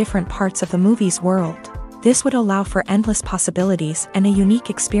explore different parts of the movie's world. This would allow for endless possibilities and a unique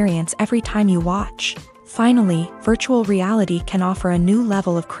experience every time you watch. Finally, virtual reality can offer a new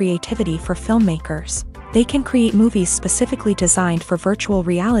level of creativity for filmmakers. They can create movies specifically designed for virtual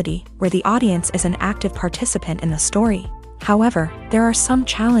reality, where the audience is an active participant in the story. However, there are some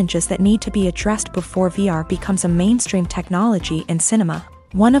challenges that need to be addressed before VR becomes a mainstream technology in cinema.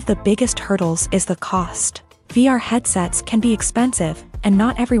 One of the biggest hurdles is the cost. VR headsets can be expensive, and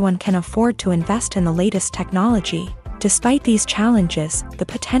not everyone can afford to invest in the latest technology. Despite these challenges, the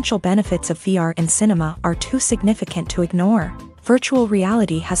potential benefits of VR in cinema are too significant to ignore. Virtual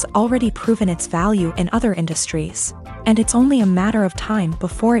reality has already proven its value in other industries, and it's only a matter of time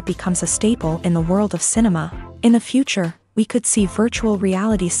before it becomes a staple in the world of cinema. In the future, we could see virtual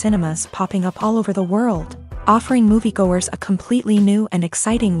reality cinemas popping up all over the world, offering moviegoers a completely new and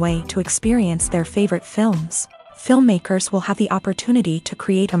exciting way to experience their favorite films. Filmmakers will have the opportunity to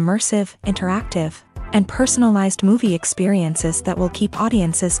create immersive, interactive, and personalized movie experiences that will keep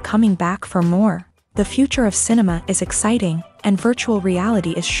audiences coming back for more. The future of cinema is exciting, and virtual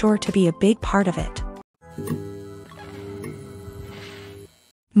reality is sure to be a big part of it.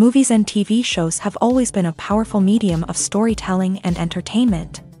 Movies and TV shows have always been a powerful medium of storytelling and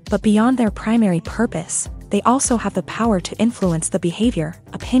entertainment, but beyond their primary purpose, they also have the power to influence the behavior,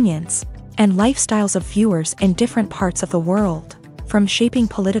 opinions, and lifestyles of viewers in different parts of the world. From shaping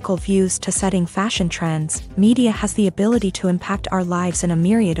political views to setting fashion trends, media has the ability to impact our lives in a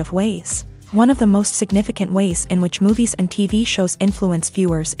myriad of ways. One of the most significant ways in which movies and TV shows influence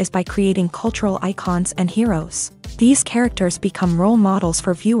viewers is by creating cultural icons and heroes. These characters become role models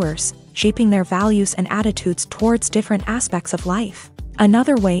for viewers, shaping their values and attitudes towards different aspects of life.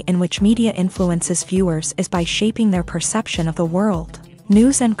 Another way in which media influences viewers is by shaping their perception of the world.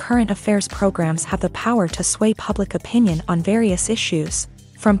 News and current affairs programs have the power to sway public opinion on various issues,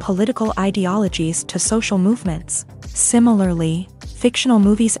 from political ideologies to social movements. Similarly, fictional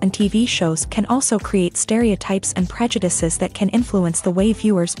movies and TV shows can also create stereotypes and prejudices that can influence the way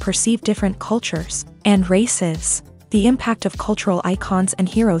viewers perceive different cultures and races. The impact of cultural icons and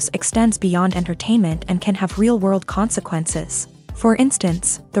heroes extends beyond entertainment and can have real-world consequences. For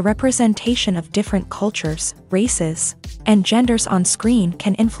instance, the representation of different cultures, races, and genders on screen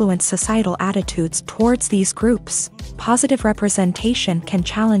can influence societal attitudes towards these groups. Positive representation can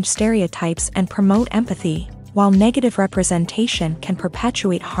challenge stereotypes and promote empathy, while negative representation can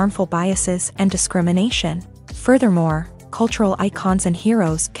perpetuate harmful biases and discrimination. Furthermore, cultural icons and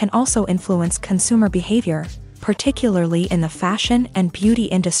heroes can also influence consumer behavior, particularly in the fashion and beauty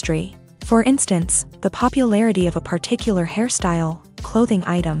industry. For instance, the popularity of a particular hairstyle, clothing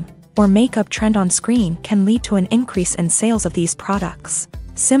item, or makeup trend on screen can lead to an increase in sales of these products.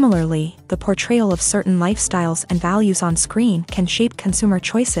 Similarly, the portrayal of certain lifestyles and values on screen can shape consumer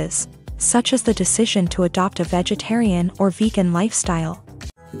choices, such as the decision to adopt a vegetarian or vegan lifestyle.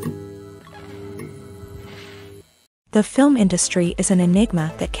 The film industry is an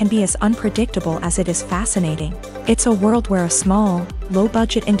enigma that can be as unpredictable as it is fascinating. It's a world where a small,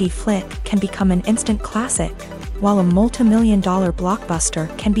 low-budget indie flick can become an instant classic, while a multi-million-dollar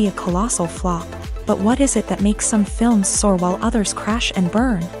blockbuster can be a colossal flop. But what is it that makes some films soar while others crash and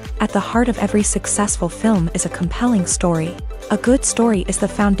burn? At the heart of every successful film is a compelling story. A good story is the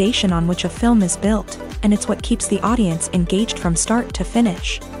foundation on which a film is built, and it's what keeps the audience engaged from start to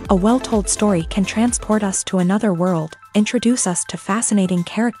finish. A well-told story can transport us to another world, introduce us to fascinating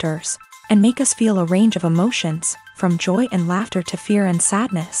characters, and make us feel a range of emotions, from joy and laughter to fear and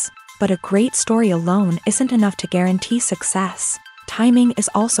sadness. But a great story alone isn't enough to guarantee success. Timing is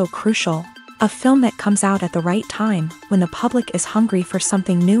also crucial. A film that comes out at the right time, when the public is hungry for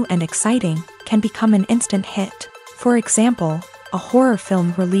something new and exciting, can become an instant hit. For example, a horror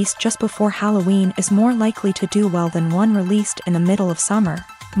film released just before Halloween is more likely to do well than one released in the middle of summer.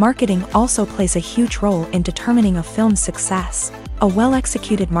 Marketing also plays a huge role in determining a film's success. A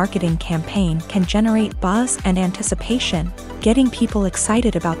well-executed marketing campaign can generate buzz and anticipation, getting people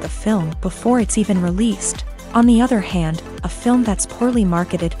excited about the film before it's even released. On the other hand, a film that's poorly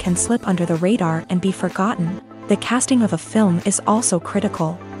marketed can slip under the radar and be forgotten. The casting of a film is also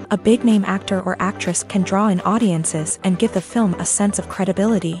critical. A big-name actor or actress can draw in audiences and give the film a sense of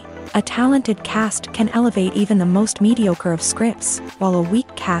credibility. A talented cast can elevate even the most mediocre of scripts, while a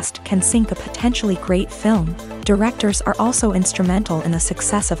weak cast can sink a potentially great film. Directors are also instrumental in the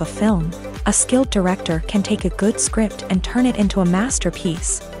success of a film. A skilled director can take a good script and turn it into a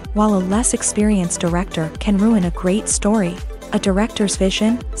masterpiece, while a less experienced director can ruin a great story. A director's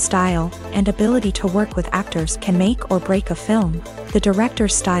vision, style, and ability to work with actors can make or break a film. The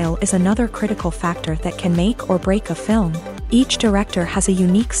director's style is another critical factor that can make or break a film. Each director has a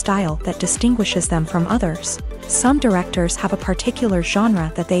unique style that distinguishes them from others. Some directors have a particular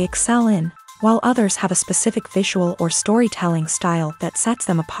genre that they excel in, while others have a specific visual or storytelling style that sets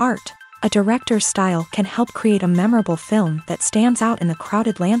them apart. A director's style can help create a memorable film that stands out in the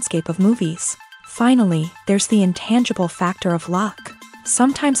crowded landscape of movies. Finally, there's the intangible factor of luck.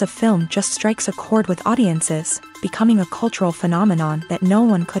 Sometimes a film just strikes a chord with audiences, becoming a cultural phenomenon that no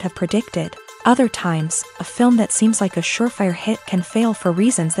one could have predicted. Other times, a film that seems like a surefire hit can fail for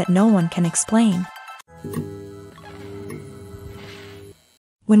reasons that no one can explain.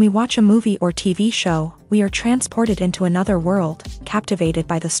 When we watch a movie or TV show, we are transported into another world, captivated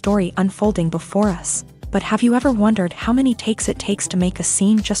by the story unfolding before us. But have you ever wondered how many takes it takes to make a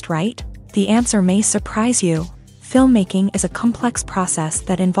scene just right? The answer may surprise you. Filmmaking is a complex process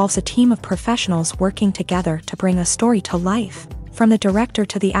that involves a team of professionals working together to bring a story to life. From the director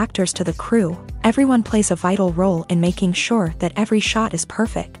to the actors to the crew, everyone plays a vital role in making sure that every shot is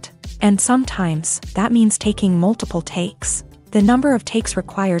perfect. And sometimes, that means taking multiple takes. The number of takes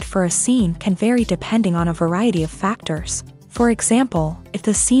required for a scene can vary depending on a variety of factors. For example, if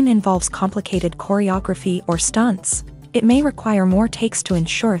the scene involves complicated choreography or stunts, it may require more takes to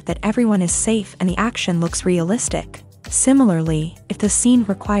ensure that everyone is safe and the action looks realistic. Similarly, if the scene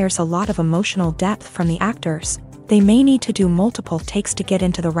requires a lot of emotional depth from the actors, they may need to do multiple takes to get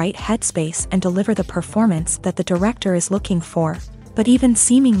into the right headspace and deliver the performance that the director is looking for. But even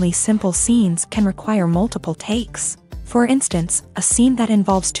seemingly simple scenes can require multiple takes. For instance, a scene that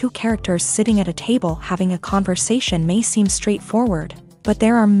involves two characters sitting at a table having a conversation may seem straightforward, but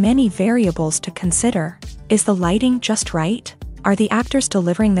there are many variables to consider. Is the lighting just right? Are the actors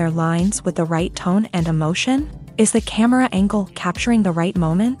delivering their lines with the right tone and emotion? Is the camera angle capturing the right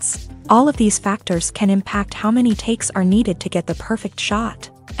moments? All of these factors can impact how many takes are needed to get the perfect shot.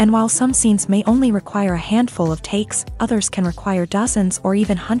 And while some scenes may only require a handful of takes, others can require dozens or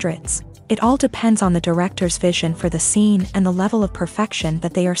even hundreds. It all depends on the director's vision for the scene and the level of perfection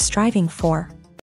that they are striving for.